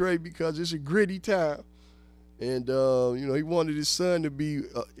to Detroit because it's a gritty town. And, he wanted his son to be,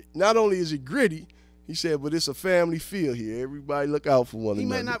 not only is it gritty, he said, but it's a family feel here. Everybody look out for one He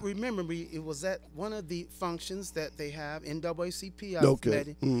another. may not remember me. It was at one of the functions that they have, NAACP. I Okay. met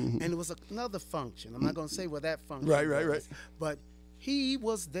him. And it was another function. I'm not going to say what that function Right. was. But he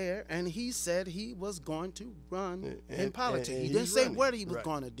was there, and he said he was going to run in politics. and He he's didn't say running. what he was Right.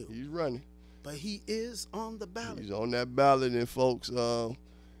 going to do. He's running. But he is on the ballot. He's on that ballot, and folks, he's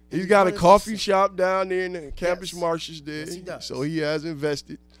he's got a running for coffee Senate. shop down there in the Campus Yes. Marshes there. Yes, he does. So he has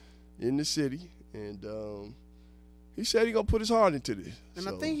invested in the city, and he said he's going to put his heart into this. And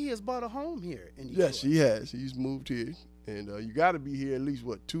So, I think he has bought a home here in Detroit. yes, he has. He's moved here, and you got to be here at least,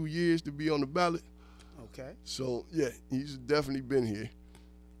 2 years to be on the ballot. Okay. So, yeah, he's definitely been here.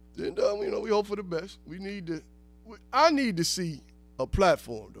 And, we hope for the best. I need to see a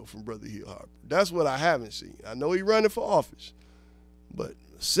platform, though, from Brother Hill Harper. That's what I haven't seen. I know he's running for office. But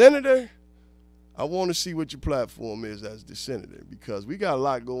senator, I want to see what your platform is as the senator because we got a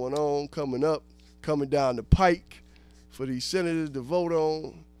lot going on coming down the pike for these senators to vote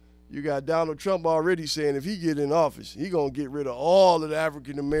on. You got Donald Trump already saying if he get in office, he going to get rid of all of the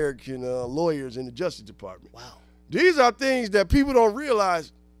African-American lawyers in the Justice Department. Wow. These are things that people don't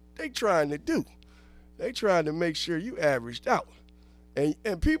realize they trying to do. They trying to make sure you averaged out.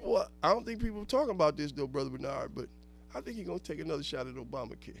 And people, I don't think people are talking about this, though, Brother Bernard, but I think he's going to take another shot at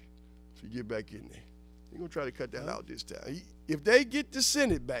Obamacare if he get back in there. He's going to try to cut that out this time. If they get the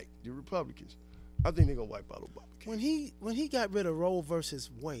Senate back, the Republicans, I think they're going to wipe out Obamacare. When he got rid of Roe versus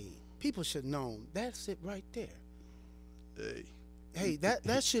Wade, people should know that's it right there. Hey,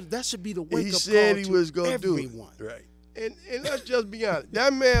 that should be the wake up call. He said he was going to do it. Right. And let's just be honest.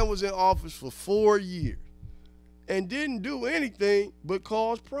 That man was in office for 4 years and didn't do anything but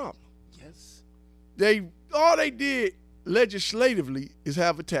cause problems. Yes. All they did legislatively is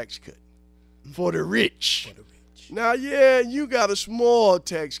have a tax cut for the rich. Now, yeah, you got a small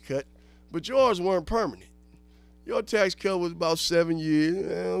tax cut, but yours weren't permanent. Your tax cut was about 7 years.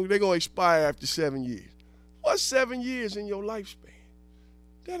 They're going to expire after 7 years. What's 7 years in your lifespan?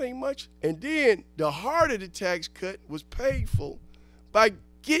 That ain't much. And then the heart of the tax cut was paid for by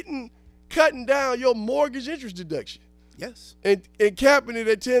cutting down your mortgage interest deduction. Yes. And capping it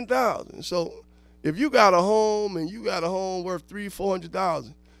at $10,000. So if you got a home and you got a home worth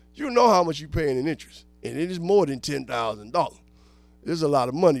 $300,000-$400,000, you know how much you're paying in interest. And it is more than $10,000. There's a lot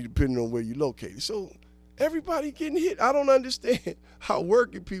of money depending on where you're located. So everybody getting hit. I don't understand how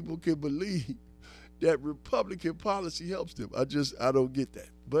working people can believe that Republican policy helps them. I don't get that.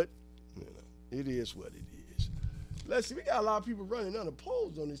 But it is what it is. Let's see, we got a lot of people running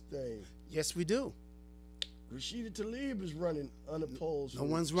unopposed on this thing. Yes, we do. Rashida Tlaib is running unopposed. No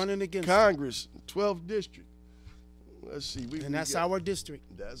one's running against Congress, 12th district. Let's see. And that's our district.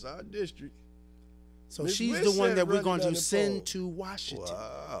 That's our district. So she's the one that we're going to send to Washington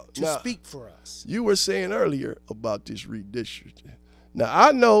to speak for us. You were saying earlier about this redistricting. Now,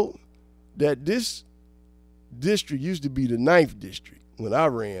 I know that this district used to be the 9th district when I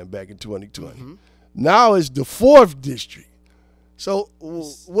ran back in 2020. Mm-hmm. Now it's the 4th district. So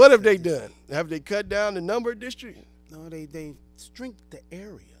what have they done? Have they cut down the number of districts? No, they shrinked the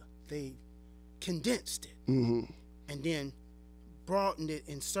area. They condensed it. Mm-hmm. And then broadened it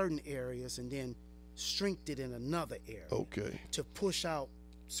in certain areas and then shrinked it in another area. Okay. To push out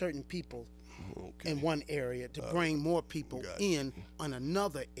certain people in one area to bring more people in on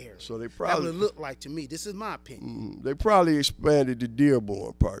another area. So they probably that would look like to me. This is my opinion. They probably expanded the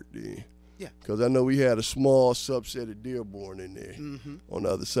Dearborn part then. Yeah. Because I know we had a small subset of Dearborn in there on the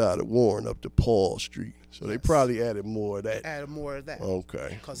other side of Warren up to Paul Street. So they probably added more of that. Added more of that.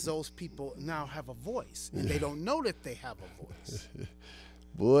 Okay. Because those people now have a voice and they don't know that they have a voice.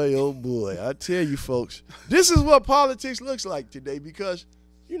 Boy, oh boy. I tell you folks, this is what politics looks like today because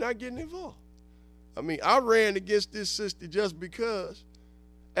you're not getting involved. I mean, I ran against this sister just because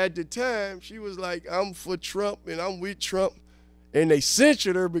at the time she was like, I'm for Trump and I'm with Trump. And they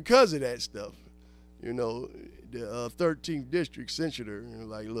censured her because of that stuff. You know, the 13th district censured her. And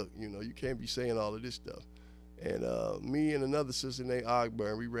like, look, you can't be saying all of this stuff. And me and another sister named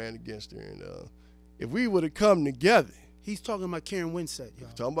Ogburn, we ran against her. And if we would have come together. He's talking about Karen Winsett, y'all.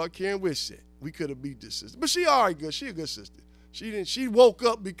 Talking about Karen Winsett. We could have beat this sister. But she all right good. She a good sister. She woke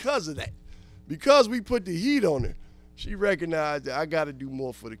up because of that. Because we put the heat on her, she recognized that I got to do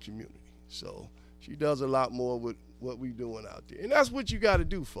more for the community. So she does a lot more with what we doing out there. And that's what you got to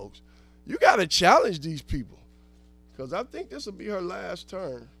do, folks. You got to challenge these people. Because I think this will be her last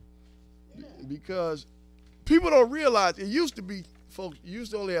term. Because people don't realize, it used to be, folks, you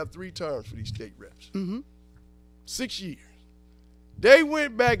used to only have 3 terms for these state reps. Mm-hmm. 6 years. They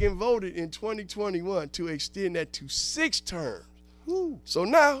went back and voted in 2021 to extend that to 6 terms. Woo. So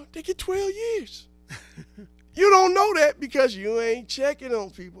now they get 12 years. You don't know that because you ain't checking on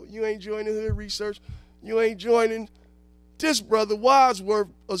people. You ain't joining hood research. You ain't joining this brother Wadsworth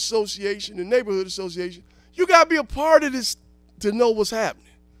Association, the neighborhood association. You got to be a part of this to know what's happening.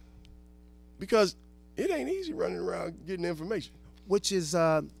 Because it ain't easy running around getting information. Which is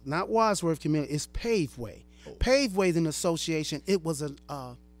not Wadsworth Community, it's Paveway. Oh. Paveway is an association. It was an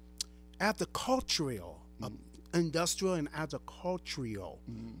agricultural, industrial and agricultural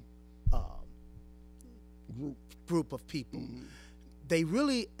group of people. Mm-hmm. They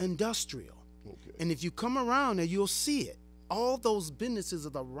really industrial. Okay. And if you come around there, you'll see it. All those businesses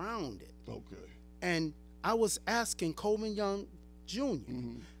are around it. Okay. And I was asking Coleman Young Jr.,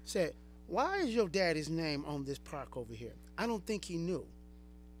 said, why is your daddy's name on this park over here? I don't think he knew.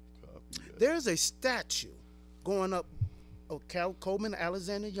 There's a statue going up of Coleman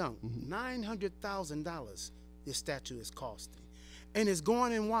Alexander Young, $900,000 this statue is costing. And it's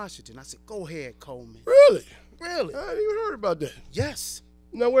going in Washington. I said, go ahead, Coleman. Really? Really? I hadn't even heard about that. Yes.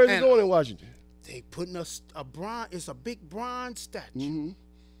 Now, where's it And going in Washington? They putting a bronze. It's a big bronze statue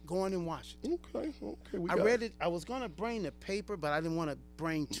going in Washington. Okay. I read it. I was gonna bring the paper, but I didn't want to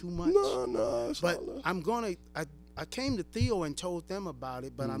bring too much. No. But I'm gonna. I came to Theo and told them about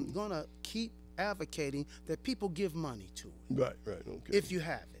it, but I'm gonna keep advocating that people give money to it. Right. Okay. If you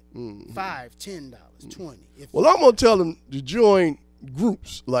have it, $5, $10, $20. Well, I'm gonna tell them to join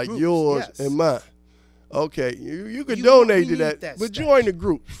groups like yours and mine. Okay, you can donate to that, but join the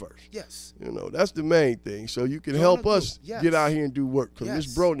groups first. Yes. You know, that's the main thing. So you can help us get out here and do work. Because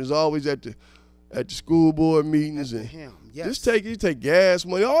Miss Broughton is always at the school board meetings and just take gas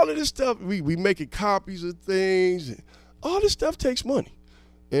money. All of this stuff, we making copies of things. And all this stuff takes money.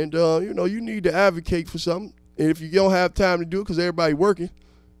 And, you know, you need to advocate for something. And if you don't have time to do it because everybody working,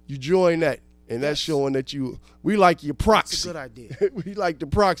 you join that. And that's showing that we like your proxy. That's a good idea. We like the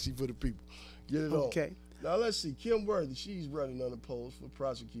proxy for the people. Get it on. Okay. Now, let's see. Kim Worthy, she's running unopposed for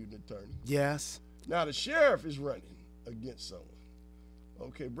prosecuting attorney. Yes. Now, the sheriff is running against someone.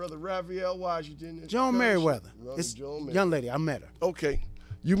 Okay, Brother Raphael Washington. Joan Merriweather. It's Joan young lady. I met her. Okay.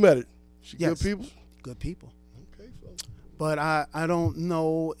 You met her. She good people? Good people. Okay, folks. But I don't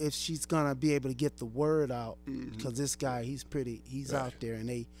know if she's going to be able to get the word out because this guy, he's out there.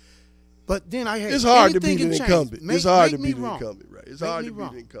 But then it's hard to beat an incumbent. It's hard to beat an incumbent, right? It's hard to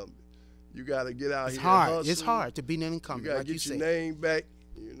beat an incumbent. You got to get out here and hustle. It's hard to beat an incumbent. You got to get your name back.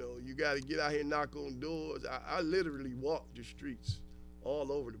 You know, you got to get out here and knock on doors. I literally walked the streets all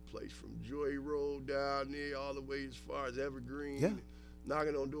over the place, from Joy Road down there all the way as far as Evergreen. Yeah.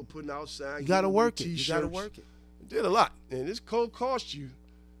 Knocking on doors, putting out signs. You got to work it. You got to work it. Did a lot. And this could cost you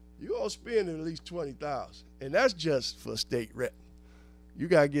going to spend at least $20,000. And that's just for a state rep. You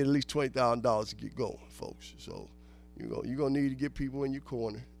got to get at least $20,000 to get going, folks. So you're going to need to get people in your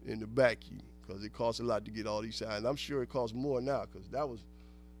corner in the back you, because it costs a lot to get all these signs. I'm sure it costs more now because that was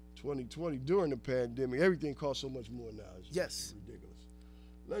 2020 during the pandemic. Everything costs so much more now. It's ridiculous.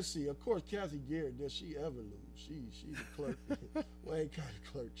 Let's see. Of course, Kathy Garrett, does she ever lose? She's the clerk. Wayne County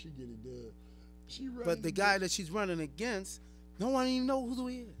clerk. She get it done. But the guy that she's running against, no one even know who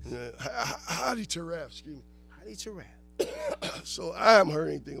he is. Yeah. Hadi Taraf, excuse me. Hadi Taraf. So I haven't heard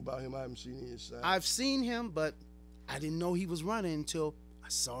anything about him. I haven't seen any signs. I've seen him, but I didn't know he was running until I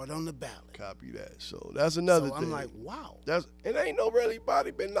saw it on the ballot. Copy that. So that's another thing. I'm like, wow. It ain't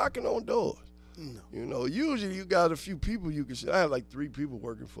nobody been knocking on doors. No. You know, usually you got a few people you can see. I had like 3 people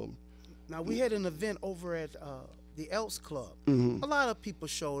working for me. Now, we had an event over at the Elks Club. Mm-hmm. A lot of people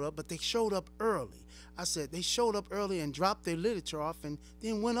showed up, but they showed up early. I said, they showed up early and dropped their literature off and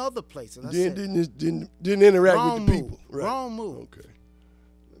then went other places. Didn't interact with the people. Right. Wrong move. Okay.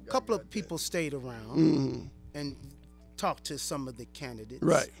 A couple of people stayed around and talked to some of the candidates.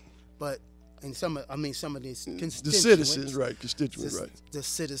 Right. But some of the constituents. The citizens, right? Constituents, right? The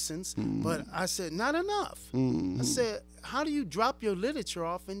citizens. But I said, not enough. I said, how do you drop your literature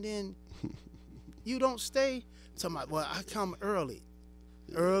off and then you don't stay? Well, I come early.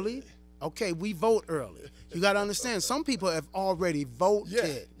 Early? Okay, we vote early. You got to understand, some people have already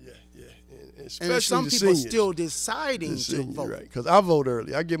voted. Yeah. And especially and some the people seniors. still deciding to vote. Right, because I vote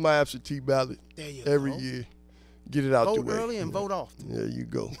early. I get my absentee ballot every year. Get it out the way. Vote early and vote often. There you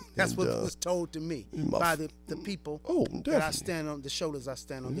go. That's what was told to me by the people that I stand on, the shoulders I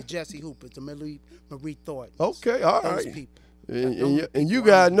stand on, the Jesse Hoopers, the Marie Thornton. Okay, all those right. people. And you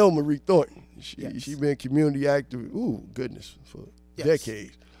guys know Marie Thornton. She been community active, goodness, for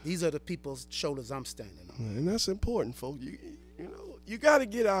decades. These are the people's shoulders I'm standing on. And that's important, folks. You got to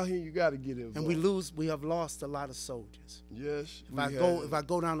get out here. You got to get involved. And we have lost a lot of soldiers. Yes. If I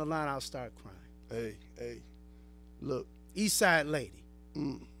go down the line, I'll start crying. Hey, look. East Side Lady.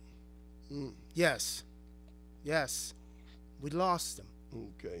 Yes. We lost them.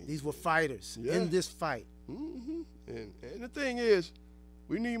 Okay. These were fighters in this fight. Mm-hmm. And the thing is,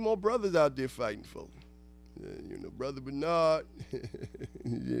 we need more brothers out there fighting, folks. Brother Bernard.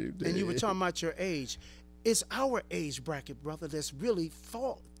 And you were talking about your age. It's our age bracket, brother, that's really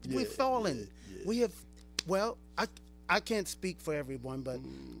we're falling. Yeah. We have, I can't speak for everyone, but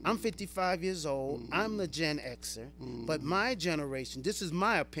I'm 55 years old. I'm the Gen Xer. But my generation, this is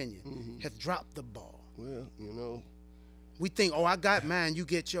my opinion, has dropped the ball. Well, we think, I got mine, you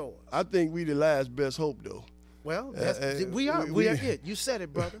get yours. I think we the last best hope, though. Well, we are it. You said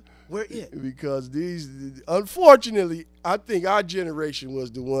it, brother. We're it. Because unfortunately, I think our generation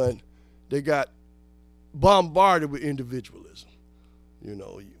was the one that got bombarded with individualism.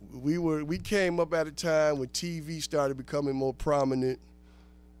 We came up at a time when TV started becoming more prominent.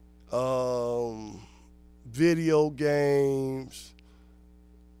 Video games.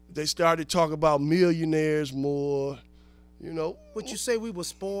 They started talking about millionaires more. You know. Would you say we were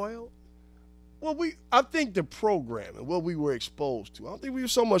spoiled? Well, I think the programming, what we were exposed to. I don't think we were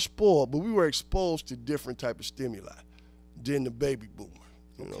so much spoiled, but we were exposed to different type of stimuli than the baby boomer.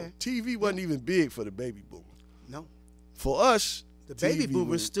 You know, TV wasn't even big for the baby boomer. No. For us, the baby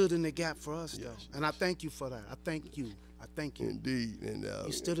boomers stood in the gap for us, though. And I thank you for that. I thank you. I thank you. Indeed. And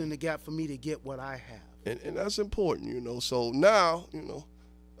you stood in the gap for me to get what I have. And that's important, you know. So now, you know,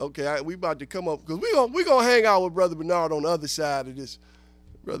 okay, we about to come up, because we gonna hang out with Brother Bernard on the other side of this.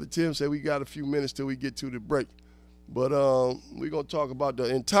 Brother Tim said we got a few minutes till we get to the break. But we're going to talk about the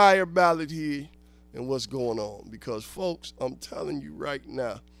entire ballot here and what's going on. Because, folks, I'm telling you right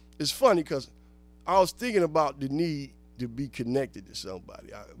now, it's funny because I was thinking about the need to be connected to somebody.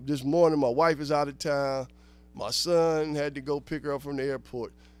 This morning, my wife is out of town. My son had to go pick her up from the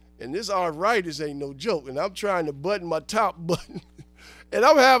airport. And this arthritis ain't no joke. And I'm trying to button my top button. And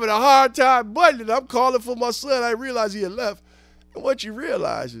I'm having a hard time buttoning. I'm calling for my son. I realized he had left. And what you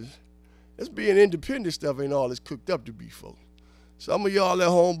realize is, this being independent stuff ain't all it's cooked up to be, folks. Some of y'all at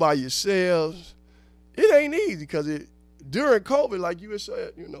home by yourselves, it ain't easy because during COVID, like you had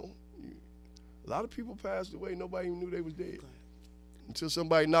said, you know, a lot of people passed away. Nobody even knew they was dead until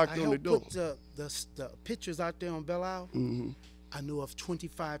somebody knocked on the door. I put the pictures out there on Belle Isle. I knew of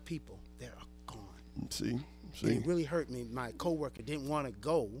 25 people that are gone. See? And it really hurt me. My coworker didn't want to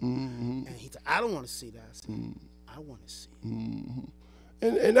go, and he said, "I don't want to see that." I said, I want to see it.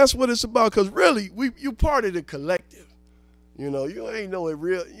 And that's what it's about, because really, you part of the collective. You know, you ain't no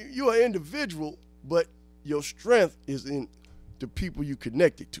real, you're an individual, but your strength is in the people you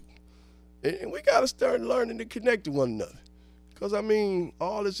connected to. And we got to start learning to connect to one another. Because, I mean,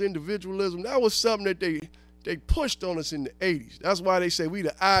 all this individualism, that was something that they pushed on us in the 80s. That's why they say we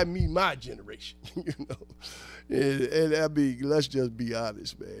the I, me, my generation, you know. And I mean, let's just be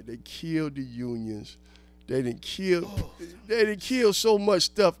honest, man. They killed the unions. They didn't kill so much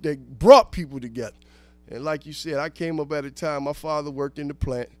stuff that brought people together. And like you said, I came up at a time, my father worked in the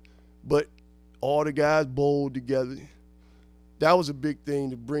plant, but all the guys bowled together. That was a big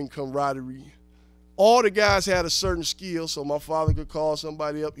thing to bring camaraderie. All the guys had a certain skill, so my father could call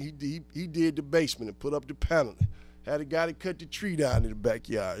somebody up. He did the basement and put up the paneling. Had a guy that cut the tree down in the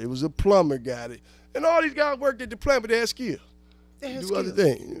backyard. It was a plumber guy. And all these guys worked at the plant, but they had skill. They had do skills. other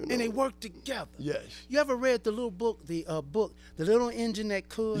things. You know? And they work together. Yes. You ever read the little book, The Little Engine That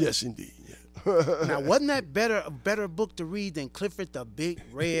Could? Yes, indeed. Yeah. Now, wasn't that a better book to read than Clifford the Big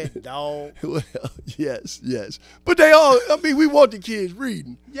Red Dog? Well, yes. But they all, I mean, we want the kids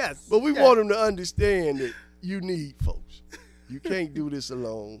reading. Yes. But we want them to understand that you need folks. You can't do this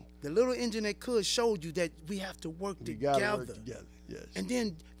alone. The Little Engine That Could showed you that we have to work together. Gotta work together, yes. And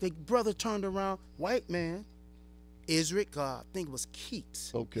then the brother turned around, white man, Isric, I think it was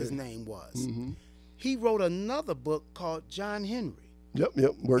Keats, his name was. He wrote another book called John Henry. Yep,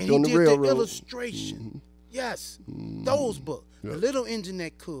 worked and on the he did railroad. The illustration. Yes, those books. Yep. The Little Engine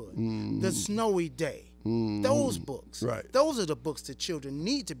That Could, The Snowy Day. Those books. Right. Those are the books that children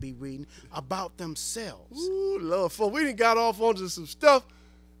need to be reading about themselves. Ooh, Lord, folks, we done got off onto some stuff.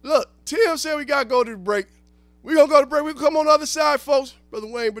 Look, Tim said we got to go to the break. We're going to go to the break. We'll come on the other side, folks. Brother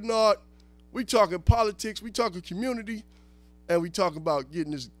Wayne Bernard. We talking politics, we talking community, and we talk about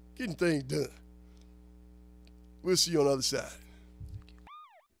getting things done. We'll see you on the other side.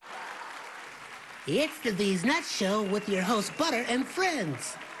 It's the These Nuts Show with your host, Butter and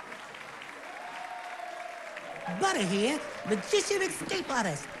friends. Butter here, magician escape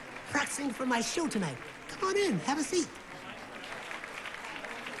artist, practicing for my show tonight. Come on in, have a seat.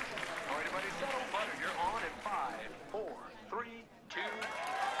 All right, everybody settle. Butter, you're on in 5, 4, 3, 2.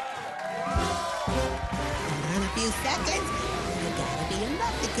 In a few seconds, there gotta be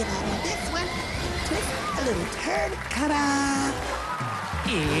enough to get out of this one. Twist a little turn, ta-da!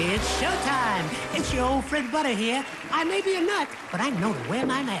 It's showtime. It's your old friend Butter here. I may be a nut, but I know to wear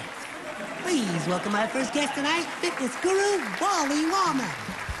my mask. Please welcome my first guest tonight, fitness guru, Wally Warmer.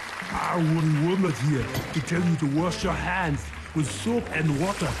 Wally Warmer here to tell you to wash your hands with soap and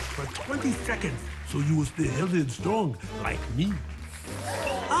water for 20 seconds so you will stay healthy and strong like me.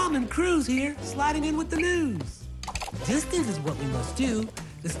 Almond Cruz here, sliding in with the news. Distance is what we must do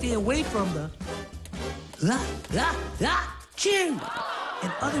to stay away from the chew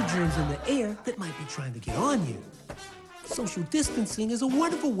and other germs in the air that might be trying to get on you. Social distancing is a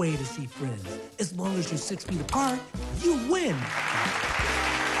wonderful way to see friends. As long as you're 6 feet apart, you win.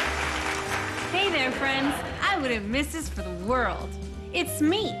 Hey there, friends. I wouldn't miss this for the world. It's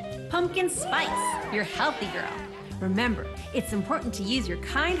me, Pumpkin Spice, your healthy girl. Remember, it's important to use your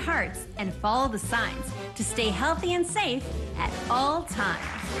kind hearts and follow the signs to stay healthy and safe at all times.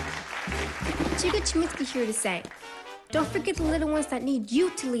 Chica Chiminsky here to say, Don't forget the little ones that need you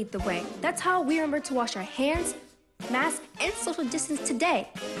to lead the way. That's how we remember to wash our hands, mask, and social distance today.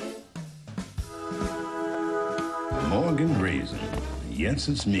 Morgan Raisin. Yes,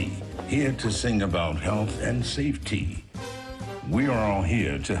 it's me, here to sing about health and safety. We are all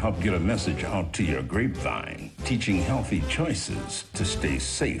here to help get a message out to your grapevine, teaching healthy choices to stay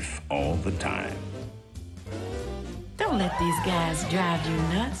safe all the time. Don't let these guys drive you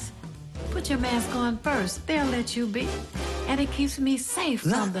nuts. Put your mask on first, they'll let you be. And it keeps me safe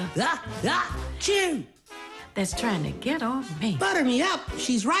from the... Chew! That's trying to get on me. Butter me up.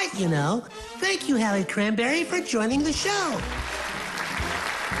 She's right, you know. Thank you, Hallie Cranberry, for joining the show.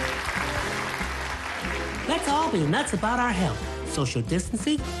 Let's all be nuts about our health. Social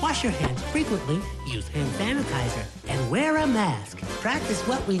distancing, wash your hands frequently, use hand sanitizer, and wear a mask. Practice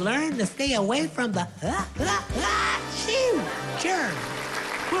what we learned to stay away from the germs.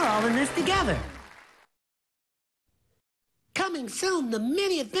 We're all in this together. Coming soon, the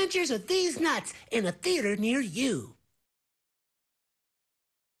many adventures of these nuts in a theater near you.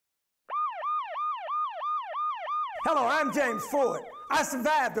 Hello, I'm James Ford. I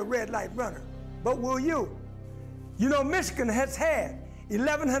survived the red light runner, but will you? You know, Michigan has had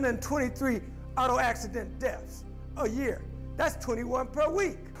 1,123 auto accident deaths a year. That's 21 per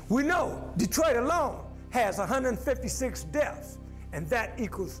week. We know Detroit alone has 156 deaths, and that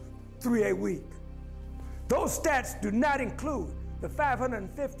equals 3 a week. Those stats do not include the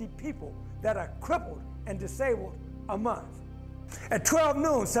 550 people that are crippled and disabled a month. At 12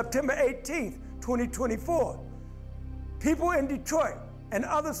 noon, September 18th, 2024, people in Detroit and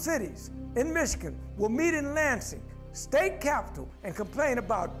other cities in Michigan will meet in Lansing, state capital, and complain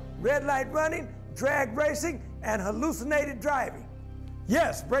about red light running, drag racing, and hallucinated driving.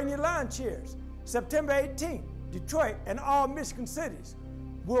 Yes, bring your lawn chairs. September 18th, Detroit and all Michigan cities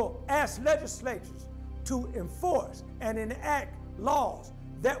will ask legislatures to enforce and enact laws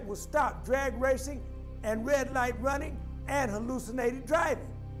that will stop drag racing and red light running and hallucinated driving.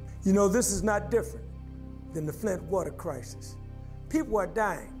 You know, this is not different than the Flint water crisis. People are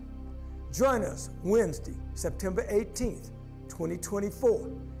dying. Join us Wednesday, September 18th, 2024.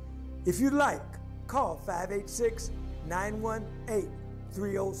 If you like, call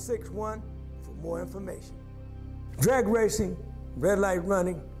 586-918-3061 for more information. Drag racing, red light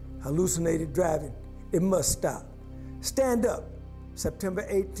running, hallucinated driving, it must stop. Stand up, September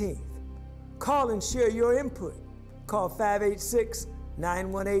 18th. Call and share your input. Call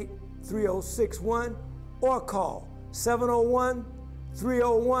 586-918-3061 or call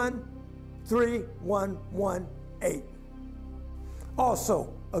 701-301-3118.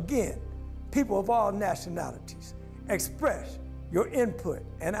 Also, again, people of all nationalities, express your input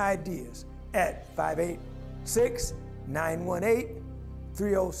and ideas at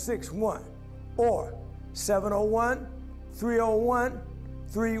 586-918-3061 or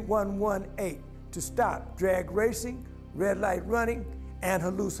 701-301-3118 to stop drag racing, red light running, and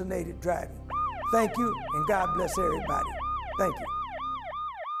hallucinated driving. Thank you, and God bless everybody. Thank you.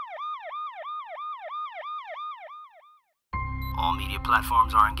 All media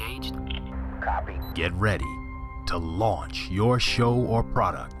platforms are engaged. Copy. Get ready to launch your show or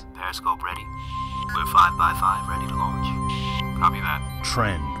product. Periscope ready. We're 5x5 ready to launch. Copy that.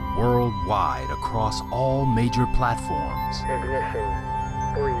 Trend worldwide across all major platforms. Ignition.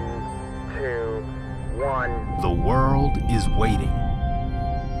 3, 2, 1. The world is waiting.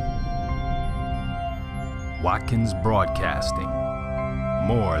 Watkins Broadcasting.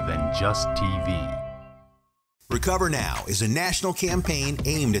 More than just TV. Recover Now is a national campaign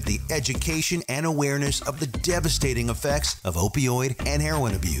aimed at the education and awareness of the devastating effects of opioid and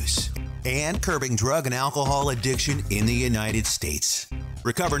heroin abuse and curbing drug and alcohol addiction in the United States.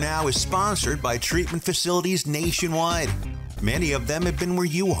 Recover Now is sponsored by treatment facilities nationwide. Many of them have been where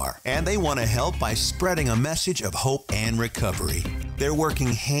you are, and they want to help by spreading a message of hope and recovery. They're working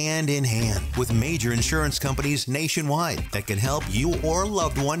hand in hand with major insurance companies nationwide that can help you or a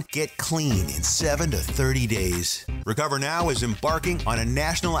loved one get clean in 7 to 30 days. Recover Now is embarking on a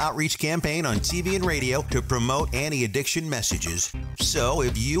national outreach campaign on TV and radio to promote anti-addiction messages. So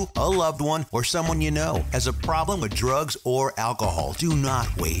if you, a loved one, or someone you know has a problem with drugs or alcohol, do not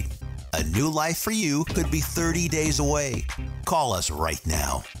wait. A new life for you could be 30 days away. Call us right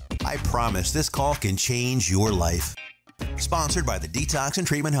now. I promise this call can change your life. Sponsored by the Detox and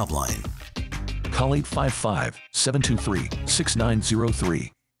Treatment Helpline. Call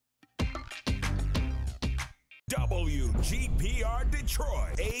 855-723-6903. WGPR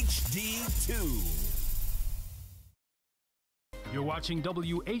Detroit HD2. You're watching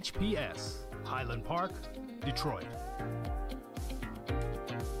WHPS, Highland Park, Detroit.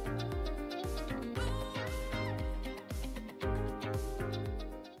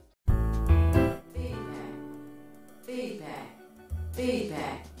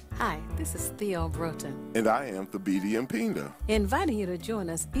 Feedback. Hi, this is Theo Broughton, And I am Thabiti Mpinga. inviting you to join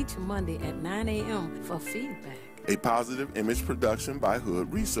us each Monday at 9 a.m. for feedback. A positive image production by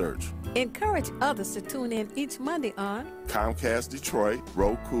Hood Research. Encourage others to tune in each Monday on Comcast Detroit,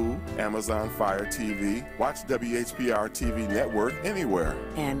 Roku, Amazon Fire TV. Watch WHPR TV Network anywhere.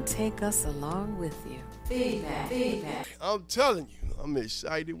 and take us along with you. Feedback. Feedback. I'm telling you, I'm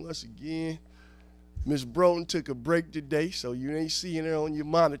excited once again. Miss Broughton took a break today, so you ain't seeing her on your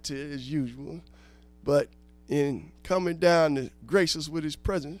monitor as usual. But in coming down to grace us with his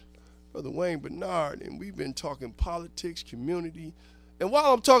presence, Brother Wayne Bernard, and we've been talking politics, community. And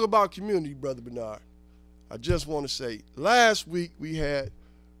while I'm talking about community, Brother Bernard, I just want to say, last week we had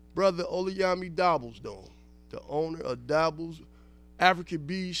Brother Olayemi Dabbles on, the owner of Dabbles African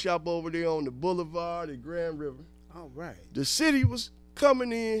Bead Shop over there on the boulevard at Grand River. All right. The city was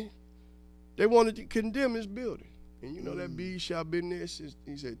coming in. They wanted to condemn his building. And you know that bead shop been there since,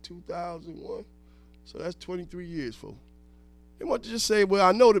 he said, 2001. So that's 23 years, folks. They want to just say, well,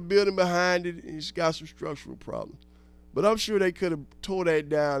 I know the building behind it, it's got some structural problems. But I'm sure they could have tore that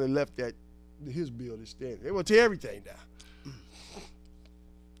down and left that his building standing. They want to tear everything down.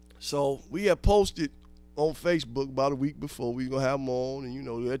 So we had posted on Facebook about a week before we going to have them on and, you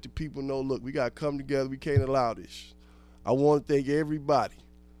know, let the people know, look, we got to come together. We can't allow this. I want to thank everybody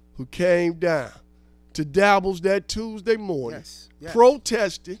who came down to Dabbles that Tuesday morning, Yes.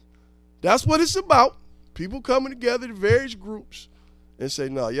 protesting. That's what it's about. People coming together to various groups and say,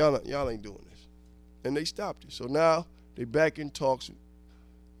 no, y'all ain't doing this. And they stopped it. So now they back in talks.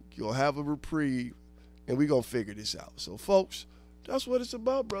 You'll have a reprieve, and we're going to figure this out. So, folks, that's what it's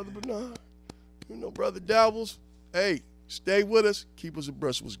about, Brother Bernard. You know, Brother Dabbles, hey, stay with us. Keep us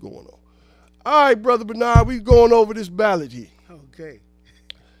abreast of what's going on. All right, Brother Bernard, we going over this ballot here. Okay.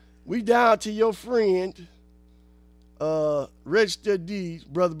 We down to your friend, registered deeds,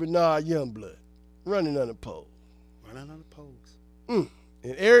 Brother Bernard Youngblood, running unopposed. Running unopposed.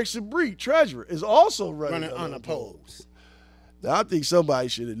 And Eric Sabree, treasurer, is also running unopposed. Now, I think somebody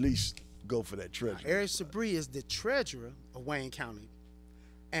should at least go for that treasurer. Eric Sabree is the treasurer of Wayne County,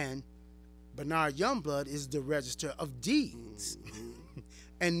 and Bernard Youngblood is the register of deeds.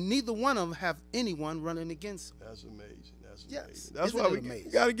 And neither one of them have anyone running against them. That's amazing. That's Yes. amazing. That's Isn't why it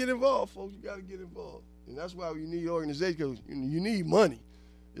we got to get involved, folks. You got to get involved. And that's why we need organizations, because you need money.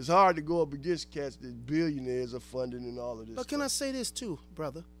 It's hard to go up against cats that billionaires are funding and all of this But can I say this too,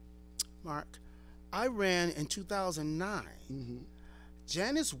 brother Mark? I ran in 2009.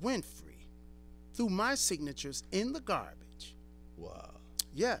 Janice Winfrey threw my signatures in the garbage. Wow.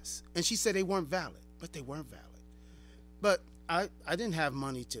 Yes. And she said they weren't valid, but they weren't valid. But I didn't have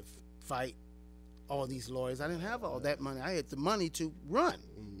money to fight all these lawyers. I didn't have all that money. I had the money to run.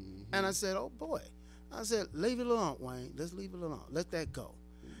 And I said, oh boy. I said, leave it alone, Wayne. Let's leave it alone. Let that go.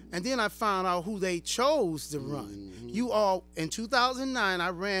 And then I found out who they chose to run. You all, in 2009, I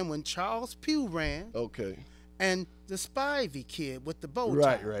ran when Charles Pugh ran. Okay. And the Spivey kid with the bow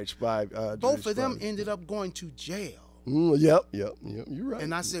tie. Right. Spivey. Both of them ended up going to jail. Yep. You're right.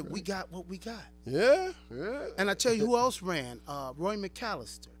 And I said, we got what we got. Yeah. And I tell you who else ran? Roy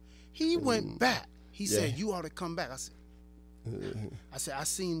McAllister. He went back. He said, you ought to come back. I said, I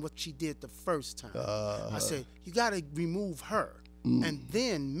seen what she did the first time. I said, you got to remove her. And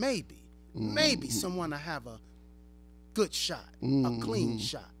then maybe someone will have a good shot, a clean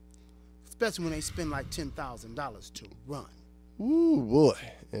shot. Especially when they spend like $10,000 to run. Ooh, boy.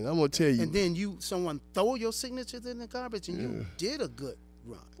 And I'm going to tell you. And then someone throw your signatures in the garbage and you did a good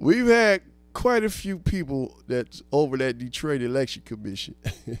run. We've had quite a few people that's over that Detroit Election Commission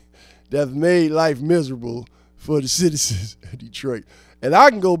that have made life miserable for the citizens of Detroit. And I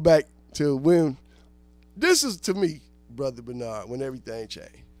can go back to when, this is to me, Brother Bernard, when everything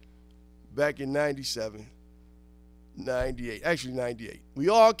changed. Back in 97, 98, actually 98. We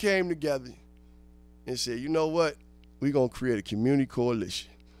all came together and said, you know what? We're going to create a community coalition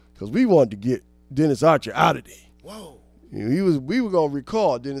because we wanted to get Dennis Archer out of there. Whoa. You know, we were going to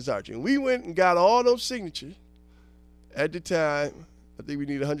recall Dennis Archer. And we went and got all those signatures. At the time, I think we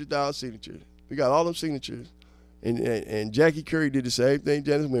needed 100,000 signatures. We got all them signatures. And Jackie Curry did the same thing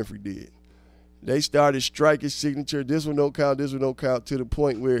Janice Winfrey did. They started striking signature. This one don't count, this one don't count, to the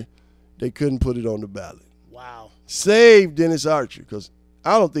point where they couldn't put it on the ballot. Wow. Save Dennis Archer, because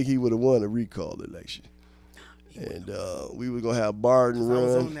I don't think he would have won a recall election. And we were going to have Barton run. I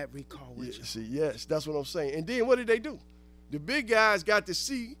was on that recall with you. See, yes, that's what I'm saying. And then what did they do? The big guys got to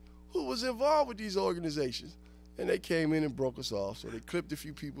see who was involved with these organizations. And they came in and broke us off. So they clipped a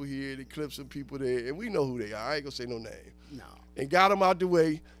few people here, they clipped some people there, and we know who they are. I ain't going to say no name. No. And got them out the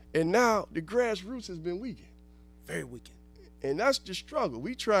way. And now the grassroots has been weakened. Very weakened. And that's the struggle.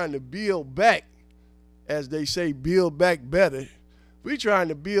 We trying to build back, as they say, build back better. We trying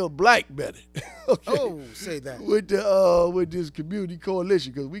to build black better. Okay? Oh, say that. With this community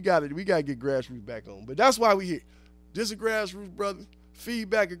coalition, because we gotta get grassroots back on. But that's why we here. This is Grassroots, brother.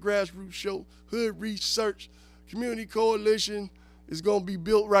 Feedback, a grassroots show. Hood research, community coalition is gonna be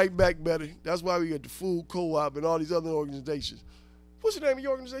built right back better. That's why we got the food co-op and all these other organizations. What's the name of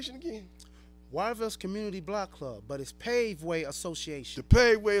your organization again? Waterville's Community Block Club, but it's Paveway Association. The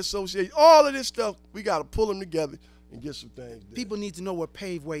Paveway Association. All of this stuff, we got to pull them together and get some things done. People need to know what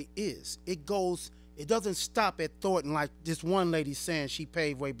Paveway is. It doesn't stop at Thornton like this one lady saying she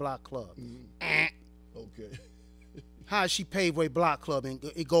Paveway Block Club. Okay. How is she Paveway Block Club? And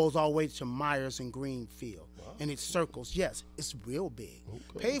it goes all the way to Myers and Greenfield. Wow. And it circles. Yes, it's real big.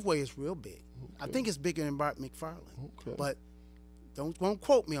 Okay. Paveway is real big. Okay. I think it's bigger than Bart McFarland. Okay. But don't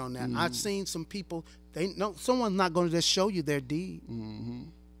quote me on that. I've seen some people, someone's not going to just show you their deed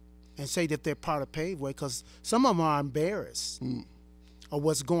and say that they're part of Paveway, because some of them are embarrassed of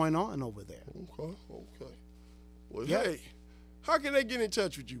what's going on over there. Okay. Well, hey, how can they get in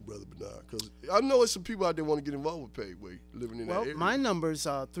touch with you, Brother Bernard? Because I know there's some people out there want to get involved with Paveway, living in that area. Well, my number is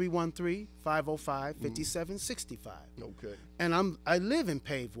 313-505-5765. Okay. And I live in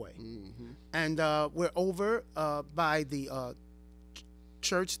Paveway. And we're over by the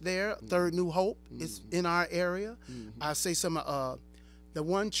church there, Third New Hope is in our area. I say some the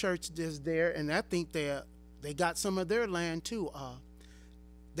one church is there, and I think they got some of their land too.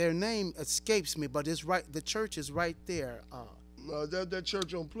 Their name escapes me, but it's right. The church is right there. That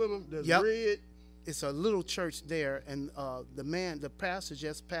church on Plymouth, that's red. It's a little church there, and the pastor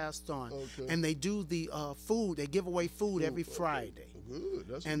just passed on. Okay. And they do the food. They give away food every Friday. Good.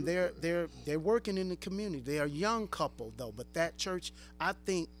 That's and they're working in the community. They're a young couple though, but that church, I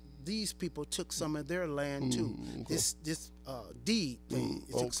think these people took some of their land too. Okay. This deed thing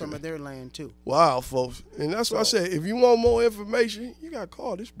took some of their land too. Wow, folks, and that's what I said. If you want more information, you gotta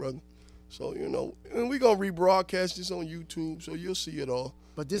call this brother. So and we're gonna rebroadcast this on YouTube, so you'll see it all.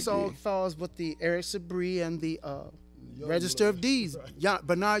 But this all falls with the Eric Sabree and the Register of Deeds,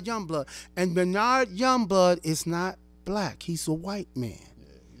 Bernard Youngblood. And Bernard Youngblood is not black. He's a white man.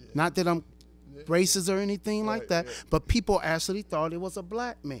 Not that I'm racist or anything like that, but people actually thought it was a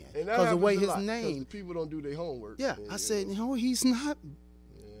black man because of the way his name. People don't do their homework. Yeah, I said, he's not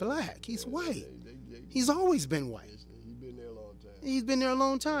black. He's white. He's always been white. He's been there a long time. He's been there a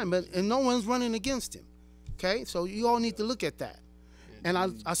long time, and no one's running against him. Okay, so you all need to look at that. And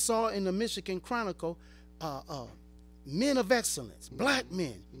I saw in the Michigan Chronicle men of excellence, black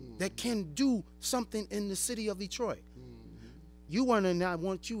men that can do something in the city of Detroit. You weren't in that. I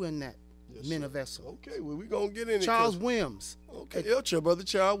want you in that. Men of excellence. Okay, well, we're going to get in it. Charles Williams. Okay, your brother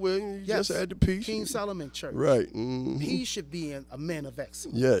Charles Williams. You just had the piece. King Solomon Church. Right. He should be a man of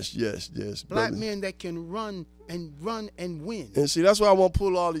excellence. Yes. Black men that can run and win. And see, that's why I want to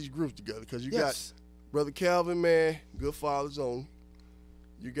pull all these groups together, because you got Brother Calvin, man, Good Fathers Only.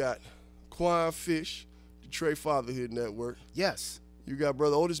 You got Quan Fish, Detroit Fatherhood Network. Yes. You got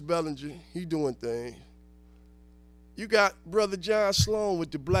Brother Otis Bellinger. He doing things. You got Brother John Sloan with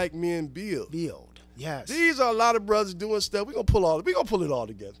the Black Men Build. Yes. These are a lot of brothers doing stuff. We're gonna pull it all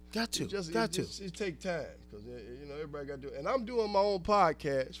together. Got to. It take time, because everybody got to do it. And I'm doing my own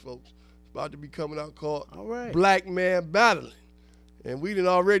podcast, folks. It's about to be coming out called Black Man Battling. And we done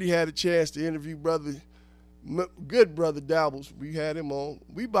already had a chance to interview good brother Dabbles. We had him on.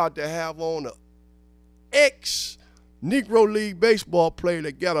 We about to have on a ex-Negro League baseball player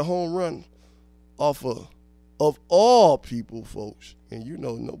that got a home run off of all people, folks. And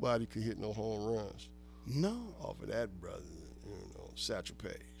nobody could hit no home runs. No. Off of that brother, Satchel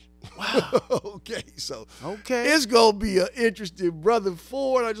Paige. Wow. Okay, so it's going to be an interesting Brother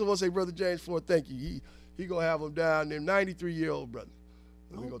Ford. I just want to say, Brother James Ford, thank you. He going to have him down there, 93-year-old brother.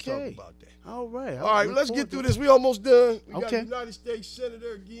 We're going to talk about that. All right. All right, let's get through this. We almost done. We got United States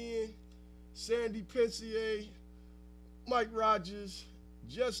Senator again, Sandy Pensier, Mike Rogers,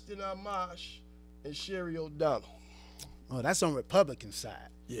 Justin Amash, and Sherry O'Donnell. Oh, that's on Republican side.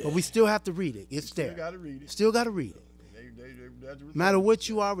 Yeah. But we still have to read it. It's there. Still got to read it. Still got to read it. Matter what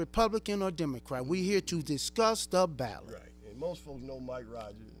you are, Republican or Democrat, we're here to discuss the ballot. Right. And most folks know Mike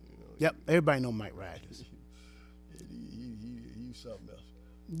Rogers. Yep. Everybody know Mike Rogers. He's something else.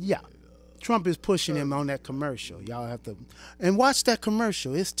 Yeah. Trump is pushing him on that commercial. Y'all have to watch that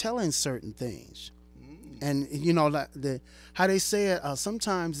commercial. It's telling certain things. And like how they say it,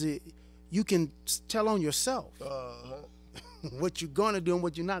 sometimes you can tell on yourself what you're going to do and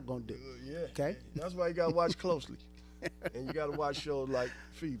what you're not going to do. Yeah. Okay? That's why you got to watch closely. And you got to watch shows like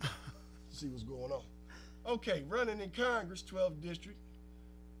FIBA to see what's going on. Okay, running in Congress, 12th District,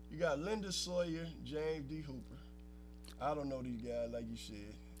 you got Linda Sawyer, James D. Hooper. I don't know these guys, like you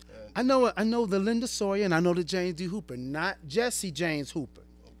said. I know the Linda Sawyer, and I know the James D. Hooper, not Jesse James Hooper.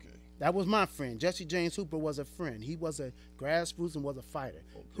 Okay. That was my friend. Jesse James Hooper was a friend. He was a grassroots and was a fighter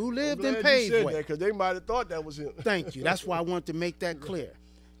who lived in Paveway. Because they might have thought that was him. Thank you. That's why I wanted to make that clear,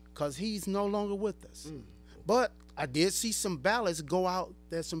 because he's no longer with us. But I did see some ballots go out.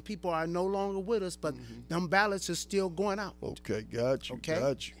 There's some people are no longer with us, but them ballots are still going out. Okay, got you. Okay.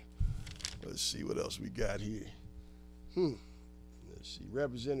 Got you. Let's see what else we got here. Let's see.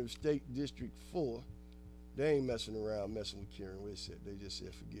 Representative State District 4. They ain't messing around messing with Karen Whitsett. They just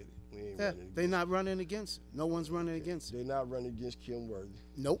said forget it. We ain't running against They're not running against it. No one's running against it. They're not running against Kim Worthy.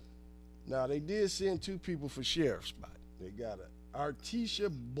 Nope. Now, they did send 2 people for sheriff's spot. They got Artisha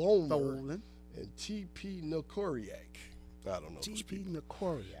Bowman and T.P. Nakoriak. I don't know. T.P.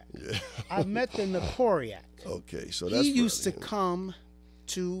 Nakoriak. Yeah. I met the Nakoriak. Okay, so that's he used to come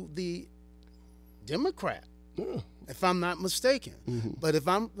to the Democrat, if I'm not mistaken. But if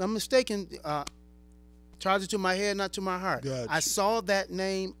I'm mistaken, charge it to my head, not to my heart. Gotcha. I saw that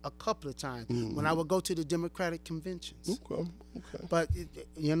name a couple of times when I would go to the Democratic conventions. Okay. But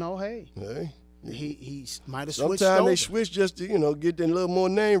hey, he might have switched over. Sometimes they switch just to get a little more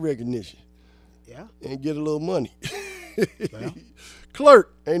name recognition. Yeah. And get a little money. Well,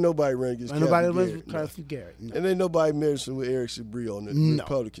 Clerk, ain't nobody running against ain't nobody running Garrett. against Kathy Garrett. No. And ain't nobody messing with Eric Sabri on the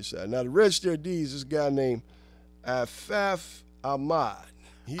Republican side. Now, the register of deeds, this guy named Afaf Ahmad.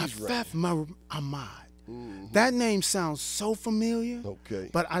 He's Afaf Ahmad. That name sounds so familiar. Okay.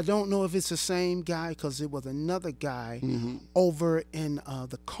 But I don't know if it's the same guy, because it was another guy over in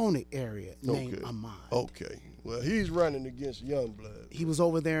the Conant area named Ahmad. Okay. Well, he's running against Youngblood. He was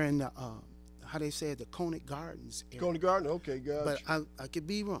over there in the, how they say it, the Conant Gardens area. Conant Gardens? Okay, gotcha. But I could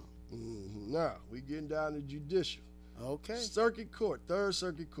be wrong. Now, we getting down to judicial. Okay. Circuit Court, 3rd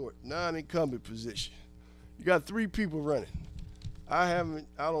Circuit Court, non-incumbent position. You got 3 people running. I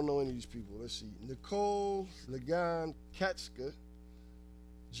don't know any of these people. Let's see. Nicole Ligon Katska,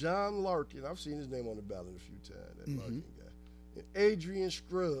 John Larkin. I've seen his name on the ballot a few times, that Larkin guy. And Adrian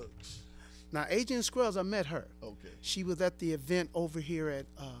Scruggs. Now, Adrian Scruggs, I met her. Okay. She was at the event over here at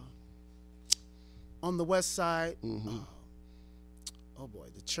on the west side. Oh boy,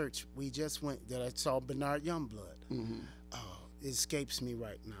 the church we just went that I saw Bernard Youngblood. It escapes me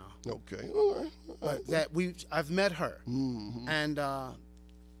right now. Okay, all right. But I've met her, and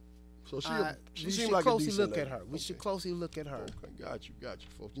so she we seemed should like closely a decent look lady. at her. We should closely look at her. Okay, got you,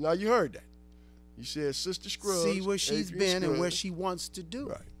 folks. Now you heard that. You said Sister Scruggs. See where she's Adrian been Scruggs. and where she wants to do.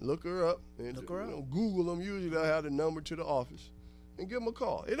 Right. Look her up. And Look her up. Google them. Usually they'll have the number to the office and give them a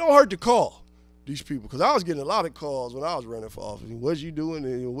call. It don't hurt to call these people, because I was getting a lot of calls when I was running for office. What you doing?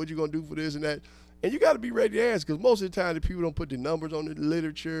 And what you gonna do for this and that? And you got to be ready to ask, because most of the time the people don't put the numbers on the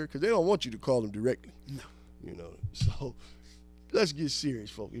literature because they don't want you to call them directly. No. So let's get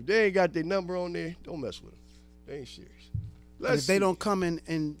serious, folks. If they ain't got their number on there, don't mess with them. They ain't serious. And if they don't come in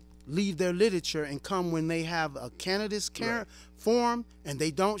and leave their literature and come when they have a candidate's form and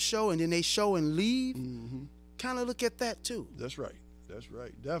they don't show, and then they show and leave, kind of look at that too. That's right.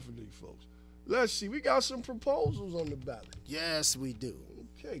 Definitely, folks. Let's see. We got some proposals on the ballot. Yes, we do.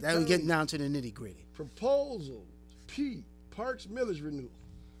 Okay. Now we're getting down to the nitty gritty. Proposals. P. Parks Millage Renewal.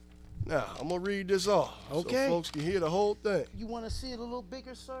 Now, I'm going to read this off so folks can hear the whole thing. You want to see it a little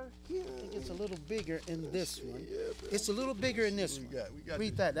bigger, sir? Yeah. I think it's a little bigger in this one. It's a little bigger in this one. We got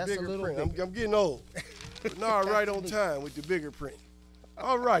read that. That's a little print. bigger. I'm getting old. But now, right on time with the bigger print.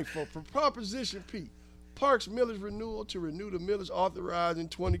 All right, folks. For Proposition P. Parks Millage Renewal to renew the millage authorized in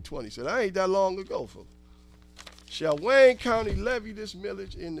 2020. So that ain't that long ago, folks. Shall Wayne County levy this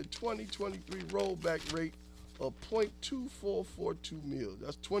millage in the 2023 rollback rate of 0.2442 mils?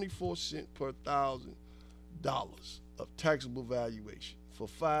 That's 24 cents per $1,000 of taxable valuation for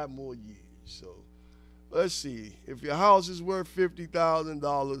 5 more years. So let's see. If your house is worth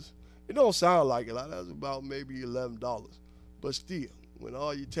 $50,000, it don't sound like a lot. That's about maybe $11. But still, when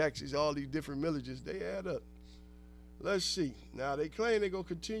all your taxes, all these different millages, they add up. Let's see. Now, they claim they're going to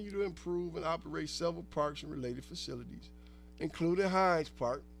continue to improve and operate several parks and related facilities, including Hines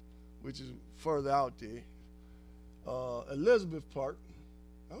Park, which is further out there, Elizabeth Park.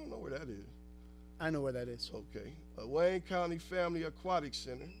 I don't know where that is. I know where that is. Okay. Wayne County Family Aquatic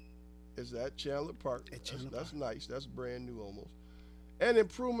Center is at Chandler Park. That's nice. That's brand new almost. And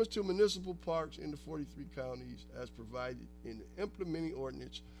improvements to municipal parks in the 43 counties as provided in the implementing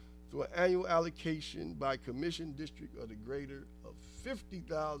ordinance through an annual allocation by commission district of the greater of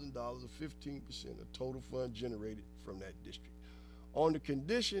 $50,000 or 15% of total fund generated from that district, on the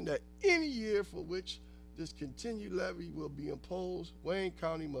condition that any year for which this continued levy will be imposed, Wayne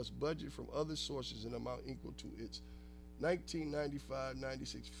County must budget from other sources an amount equal to its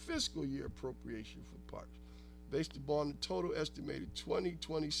 1995-96 fiscal year appropriation for parks, based upon the total estimated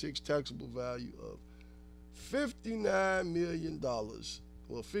 2026 taxable value of $59 million.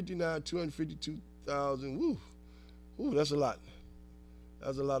 Well, $59,252,000. Woo, that's a lot.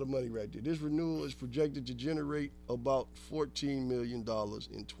 That's a lot of money right there. This renewal is projected to generate about $14 million in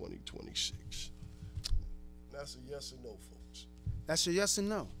 2026. That's a yes or no, folks. That's a yes and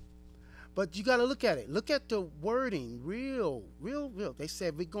no. But you got to look at it. Look at the wording. Real. They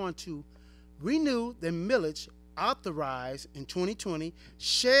said we're going to renew the millage authorized in 2020.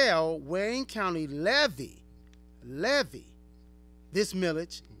 Shall Wayne County levy this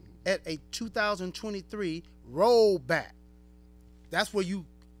millage at a 2023 rollback. That's where you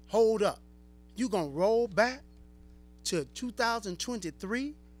hold up. You're going to roll back to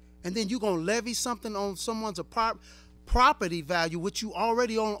 2023, and then you're going to levy something on someone's property value, which you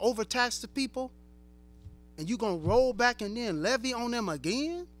already own, overtaxed the people, and you're going to roll back and then levy on them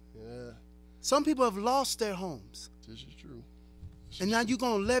again? Yeah. Some people have lost their homes. This is true. And now you're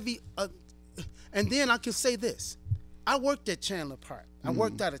going to levy. And then I can say this. I worked at Chandler Park. I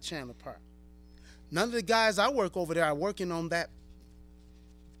worked out of Chandler Park. None of the guys I work over there are working on that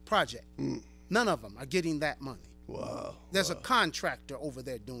project. None of them are getting that money. Wow. There's a contractor over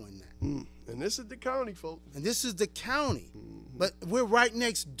there doing that. And this is the county, folks. And this is the county. But we're right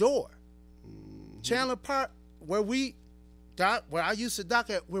next door. Chandler Park, where I used to dock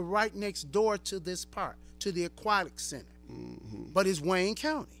at, we're right next door to this park, to the aquatic center. But it's Wayne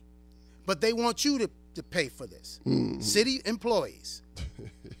County. But they want you to pay for this. City employees,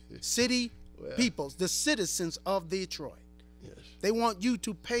 city people, the citizens of Detroit. Yes. They want you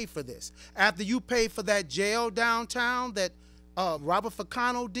to pay for this. After you pay for that jail downtown that Robert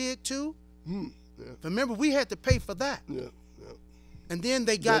Ficano did too. Yeah. Remember, we had to pay for that. Yeah. And then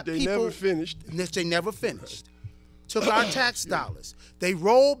they got they people. never finished. They never finished. Took our tax dollars. They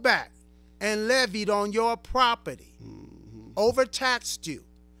rolled back and levied on your property. Overtaxed you.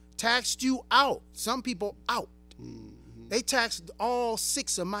 Taxed you out. Some people out. They taxed all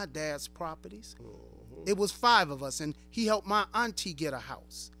 6 of my dad's properties. It was 5 of us, and he helped my auntie get a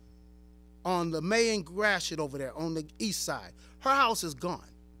house on the May and Gratiot over there on the east side. Her house is gone.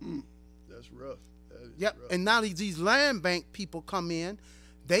 That's rough. That is Yep. rough. And now these land bank people come in.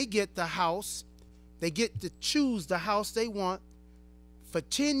 They get the house. They get to choose the house they want. For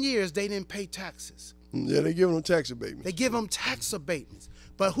 10 years, they didn't pay taxes. Yeah, they give them tax abatements. They give them tax abatements.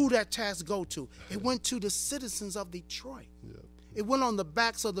 But who that tax go to? It went to the citizens of Detroit. Yeah. It went on the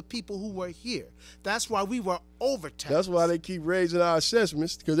backs of the people who were here. That's why we were overtaxed. That's why they keep raising our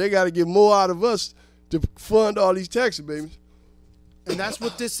assessments, because they got to get more out of us to fund all these tax abatements. And that's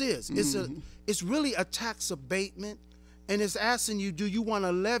what this is. It's really a tax abatement, and it's asking you, do you want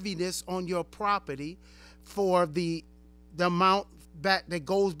to levy this on your property for the amount back that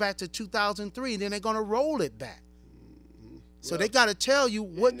goes back to 2003, and then they're going to roll it back. So they got to tell you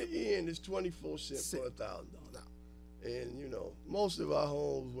what. In the end, it's 24 cents for $1,000. And, you know, most of our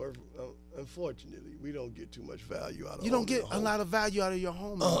homes were, unfortunately, we don't get too much value out of You don't get a lot of value out of your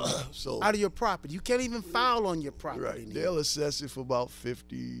home, so out of your property. You can't even file on your property. Right. anymore. They'll assess it for about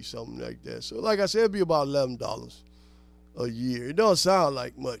 50, something like that. So, like I said, it'd be about $11 a year. It don't sound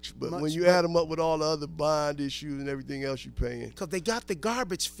like much, but when you add them up with all the other bond issues and everything else you're paying. Because they got the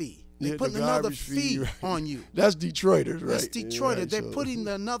garbage fee. They're Yeah, putting the another garbage fee, right. on you. That's Detroiters, right? That's Detroiters. Right, They're so- putting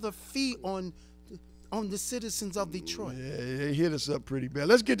another fee on the citizens of Detroit. Yeah, they hit us up pretty bad.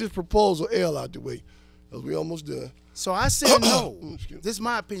 Let's get this proposal L out the way, because we almost done. So I said no. This is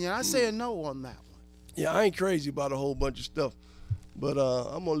my opinion. I said no on that one. Yeah, I ain't crazy about a whole bunch of stuff, but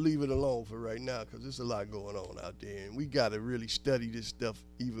I'm going to leave it alone for right now, because there's a lot going on out there, and we got to really study this stuff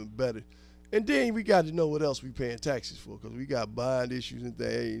even better. And then we got to know what else we paying taxes for, because we got bond issues and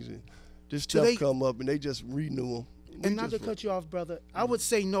things, and this stuff come up, and they just renew them. And not to cut you off, brother, I would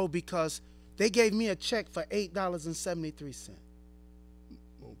say no because they gave me a check for $8.73.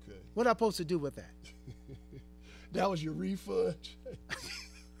 Okay. What am I supposed to do with that? That was your refund?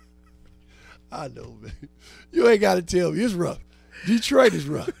 I know, man. You ain't got to tell me. It's rough. Detroit is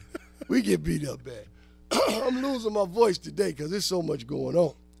rough. We get beat up bad. I'm losing my voice today because there's so much going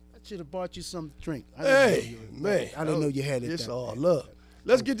on. I should have bought you some drink. Hey, man. I didn't know you had it. It's that all bad. love.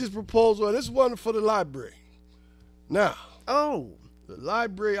 Let's get this proposal. This one for the library. Now. The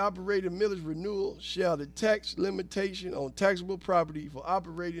library operating millage renewal shall the tax limitation on taxable property for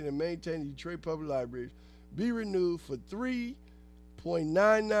operating and maintaining Detroit Public Libraries be renewed for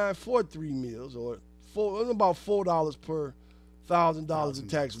 3.9943 mills, or about $4 per $1,000 in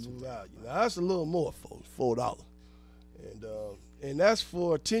taxable value. Now, that's a little more, folks, $4. And that's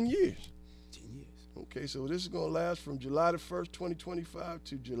for 10 years. 10 years. Okay, so this is going to last from July the 1st, 2025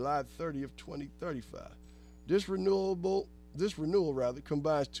 to July 30th, 2035. This renewal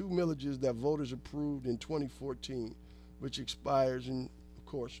combines two millages that voters approved in 2014, which expires in, of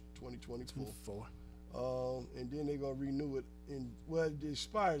course, 2024. And then they're going to renew it it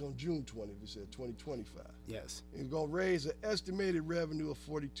expires on June 20th, it said 2025. Yes. It's going to raise an estimated revenue of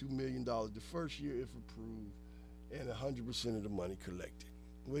 $42 million the first year if approved, and 100% of the money collected.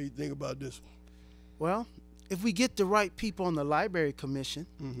 What do you think about this one? Well, if we get the right people on the Library Commission,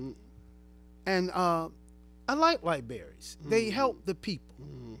 and I like libraries. They help the people.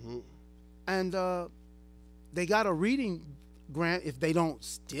 And they got a reading grant if they don't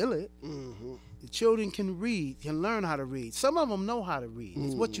steal it. The children can read, can learn how to read. Some of them know how to read.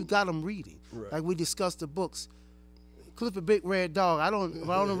 It's what you got them reading. Right. Like we discussed the books. Clifford Big Red Dog, I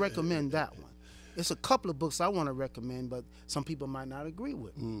don't recommend that one. It's a couple of books I want to recommend, but some people might not agree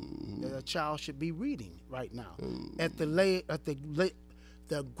with. That a child should be reading right now. At the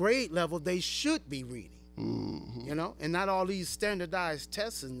grade level, they should be reading. You know, and not all these standardized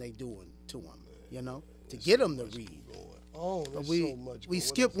tests they doing to them. You know, to get them to read. Oh, But so much. we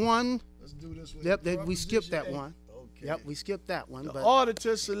skipped one. Let's do this one. Yep, we skipped that one. Okay. Yep, we skipped that one. The But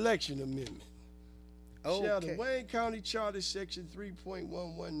Auditor Selection Amendment. Shall the okay. Wayne County Charter Section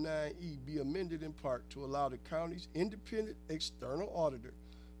 3.119E be amended in part to allow the county's independent external auditor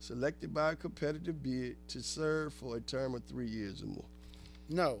selected by a competitive bid to serve for a term of 3 years or more?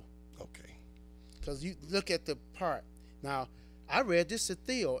 No. Okay. Because you look at the part. Now, I read this to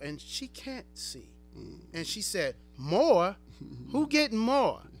Theo, and she can't see. And she said, more? Who getting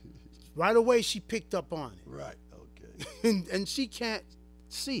more? Right away, she picked up on it. Right, okay. and she can't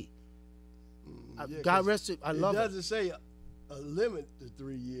see. Yeah, God rest it. I love it. it. It doesn't say a limit to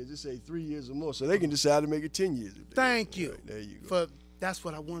 3 years. It say 3 years or more. So they can decide to make it 10 years. Thank you. Right, there you go. That's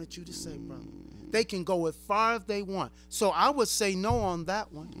what I wanted you to say, brother. They can go as far as they want. So I would say no on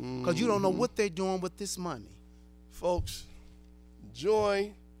that one because you don't know what they're doing with this money. Folks,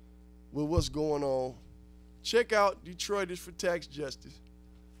 join with what's going on. Check out Detroiters for Tax Justice.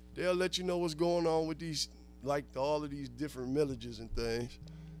 They'll let you know what's going on with these, like all of these different millages and things.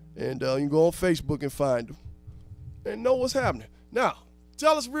 And you can go on Facebook and find them and know what's happening. Now,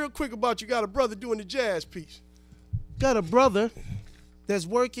 tell us real quick about you got a brother doing the jazz piece. Got a brother that's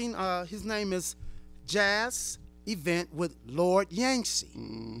working. His name is Jazz Event with Lord Yancey.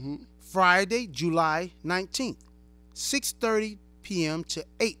 Friday, July 19th, 6:30 p.m. to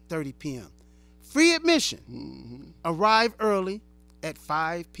 8:30 p.m. Free admission. Arrive early at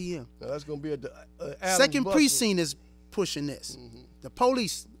 5 p.m. Now that's going to be at the Adams Second Bustle. Precinct is pushing this. The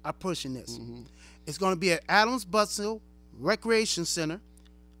police are pushing this. It's going to be at Adams Bustle Recreation Center,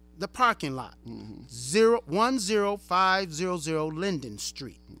 the parking lot, 10500 Linden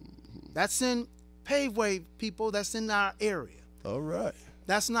Street. That's in Paveway, people. That's in our area. All right.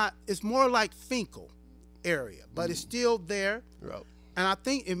 That's not, it's more like Finkel area, but it's still there. Right. And I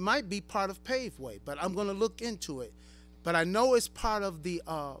think it might be part of Paveway, but I'm going to look into it. But I know it's part of the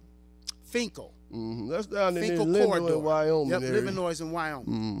Finkel. That's down in Finkel Livernois, corridor. Wyoming. Yep, area. Livernois in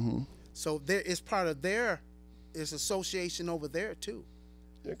Wyoming. So there is part of their association over there too.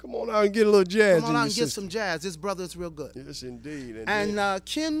 Yeah, come on out and get a little jazz. Come on in out your and get system. some jazz. This brother's real good. Yes, indeed. And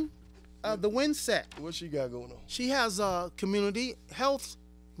Ken, the Winsett. What she got going on? She has a community health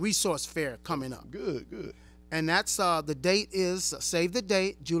resource fair coming up. Good, good. And that's the date is, save the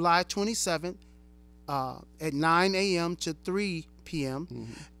date, July 27th at 9 a.m. to 3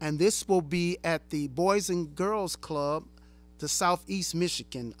 p.m. And this will be at the Boys and Girls Club, the Southeast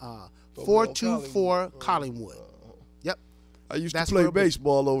Michigan, 424 Collingwood. Yep. I used That's to play where it'll be.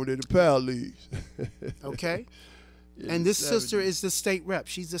 baseball over there, the Pal Leagues. Okay. Yeah, And this 70s. sister is the state rep.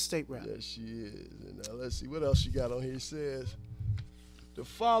 She's the state rep. Yes, she is. And now let's see what else she got on here. It says the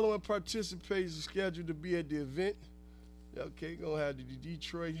following participants are scheduled to be at the event. Okay, gonna have the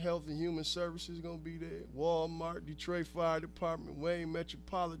Detroit Health and Human Services gonna be there. Walmart, Detroit Fire Department, Wayne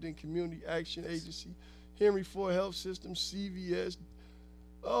Metropolitan Community Action Agency, Henry Ford Health System, CVS.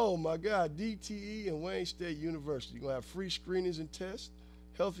 Oh my God, DTE and Wayne State University. You're gonna have free screenings and tests,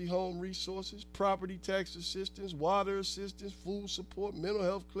 healthy home resources, property tax assistance, water assistance, food support, mental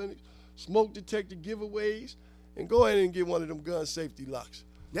health clinics, smoke detector giveaways, and go ahead and get one of them gun safety locks.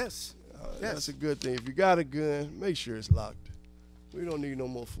 Yes. Yes. That's a good thing. If you got a gun, make sure it's locked. We don't need no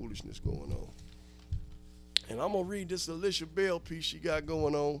more foolishness going on. And I'm going to read this Alicia Bell piece she got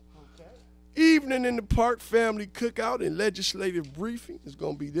going on. Okay. Evening in the Park Family Cookout and Legislative Briefing is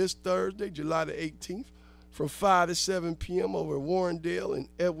going to be this Thursday, July the 18th, from 5 to 7 p.m. over at Warrendale and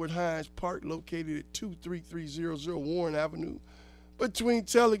Edward Hines Park, located at 23300 Warren Avenue, between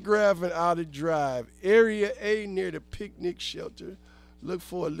Telegraph and Outer Drive. Area A near the picnic shelter. Look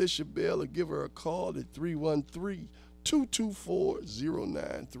for Alicia Bell or give her a call at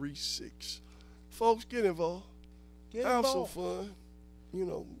 313-224-0936. Folks, get involved. Have some fun. You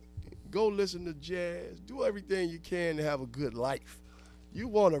know, go listen to jazz. Do everything you can to have a good life. You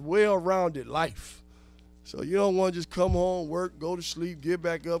want a well-rounded life. So you don't want to just come home, work, go to sleep, get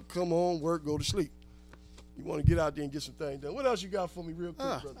back up, come home, work, go to sleep. You want to get out there and get some things done. What else you got for me real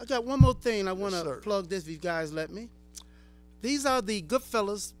quick, brother? I got one more thing. I want to plug this if you guys let me. These are the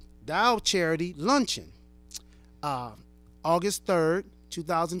Goodfellas Dow Charity Luncheon. August 3rd,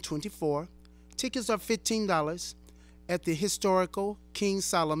 2024. Tickets are $15 at the historical King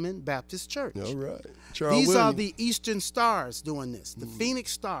Solomon Baptist Church. All right. These are the Eastern Stars doing this, the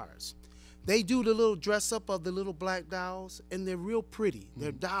Phoenix Stars. They do the little dress up of the little black dolls, and they're real pretty.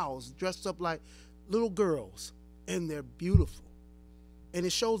 They're dolls dressed up like little girls, and they're beautiful. And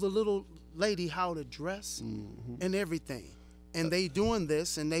it shows a little lady how to dress and everything. And they doing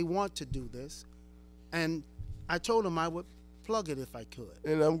this, and they want to do this. And I told them I would plug it if I could.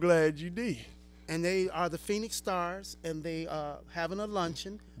 And I'm glad you did. And they are the Phoenix Stars, and they are having a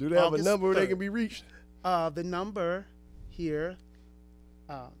luncheon. Do they have a number where they can be reached? The number here,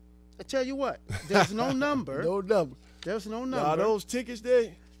 I tell you what, there's no number. No number. There's no number. Are those tickets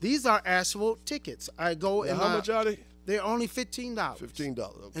there? These are actual tickets. I go and how much are they? They're only $15. $15.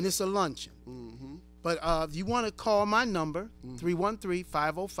 Okay. And it's a luncheon. But if you want to call my number,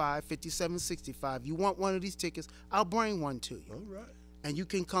 313-505-5765. You want one of these tickets, I'll bring one to you. All right. And you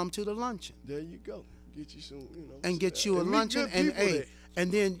can come to the luncheon. There you go. Get you some, you know. And get you a luncheon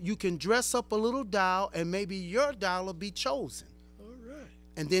and then you can dress up a little doll, and maybe your doll will be chosen. All right.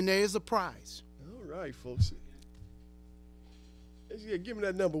 And then there is a prize. All right, folks. Yeah, give me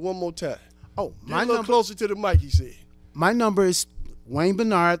that number one more time. Oh, my number closer to the mic, he said. My number is Wayne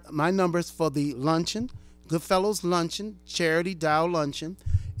Bernard. My number is for the luncheon, Goodfellas Luncheon, Charity Dow Luncheon.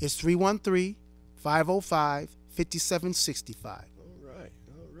 It's 313-505-5765. All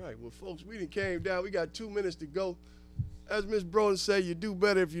right. Well, folks, we done came down. We got 2 minutes to go. As Miss Broden say, you do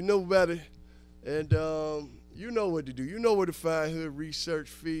better if you know better. And you know what to do. You know where to find Hood Research,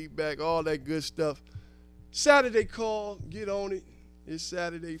 feedback, all that good stuff. Saturday call, get on it. It's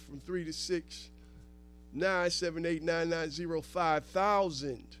Saturday from 3 to 6.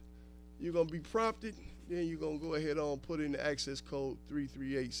 978-990-5000. You're going to be prompted. Then you're going to go ahead on put in the access code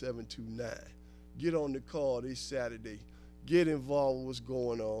 338729. Get on the call this Saturday. Get involved with what's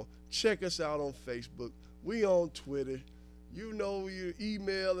going on. Check us out on Facebook. We on Twitter. You know your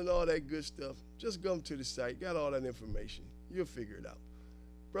email and all that good stuff. Just come to the site. Got all that information. You'll figure it out.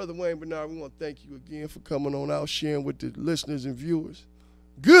 Brother Wayne Bernard, we want to thank you again for coming on out, sharing with the listeners and viewers.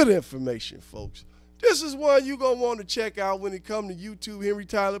 Good information, folks. This is one you're going to want to check out when it comes to YouTube. Henry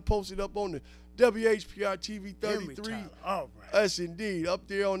Tyler posted up on the WHPR TV 33. All right. Yes, indeed. Up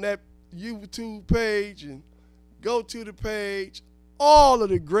there on that YouTube page, and go to the page. All of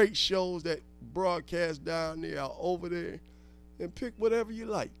the great shows that broadcast down there are over there. And pick whatever you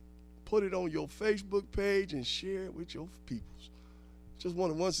like. Put it on your Facebook page and share it with your peoples. Just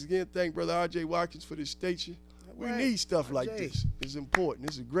want to once again thank Brother R.J. Watkins for this station. We need stuff like this. It's important.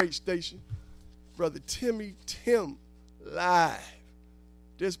 It's a great station. Brother Tim live.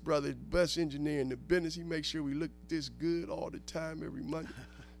 This brother is the best engineer in the business. He makes sure we look this good all the time, every Monday.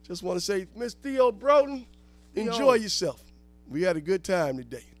 Just want to say, Miss Theo Broden, enjoy yourself. We had a good time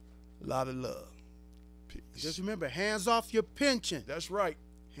today. A lot of love. Peace. Just remember, hands off your pension. That's right.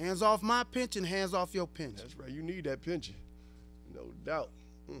 Hands off my pension, hands off your pension. That's right. You need that pension. No doubt.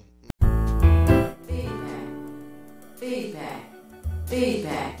 Feedback.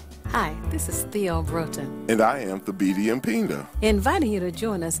 Hi, this is Theo Broughton. And I am the BDM Pinda. Inviting you to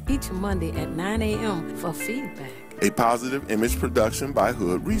join us each Monday at 9 a.m. for feedback. A positive image production by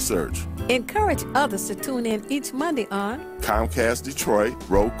Hood Research. Encourage others to tune in each Monday on Comcast Detroit,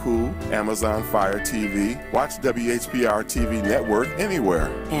 Roku, Amazon Fire TV, watch WHPR TV Network anywhere.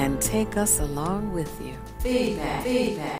 And take us along with you. Feedback.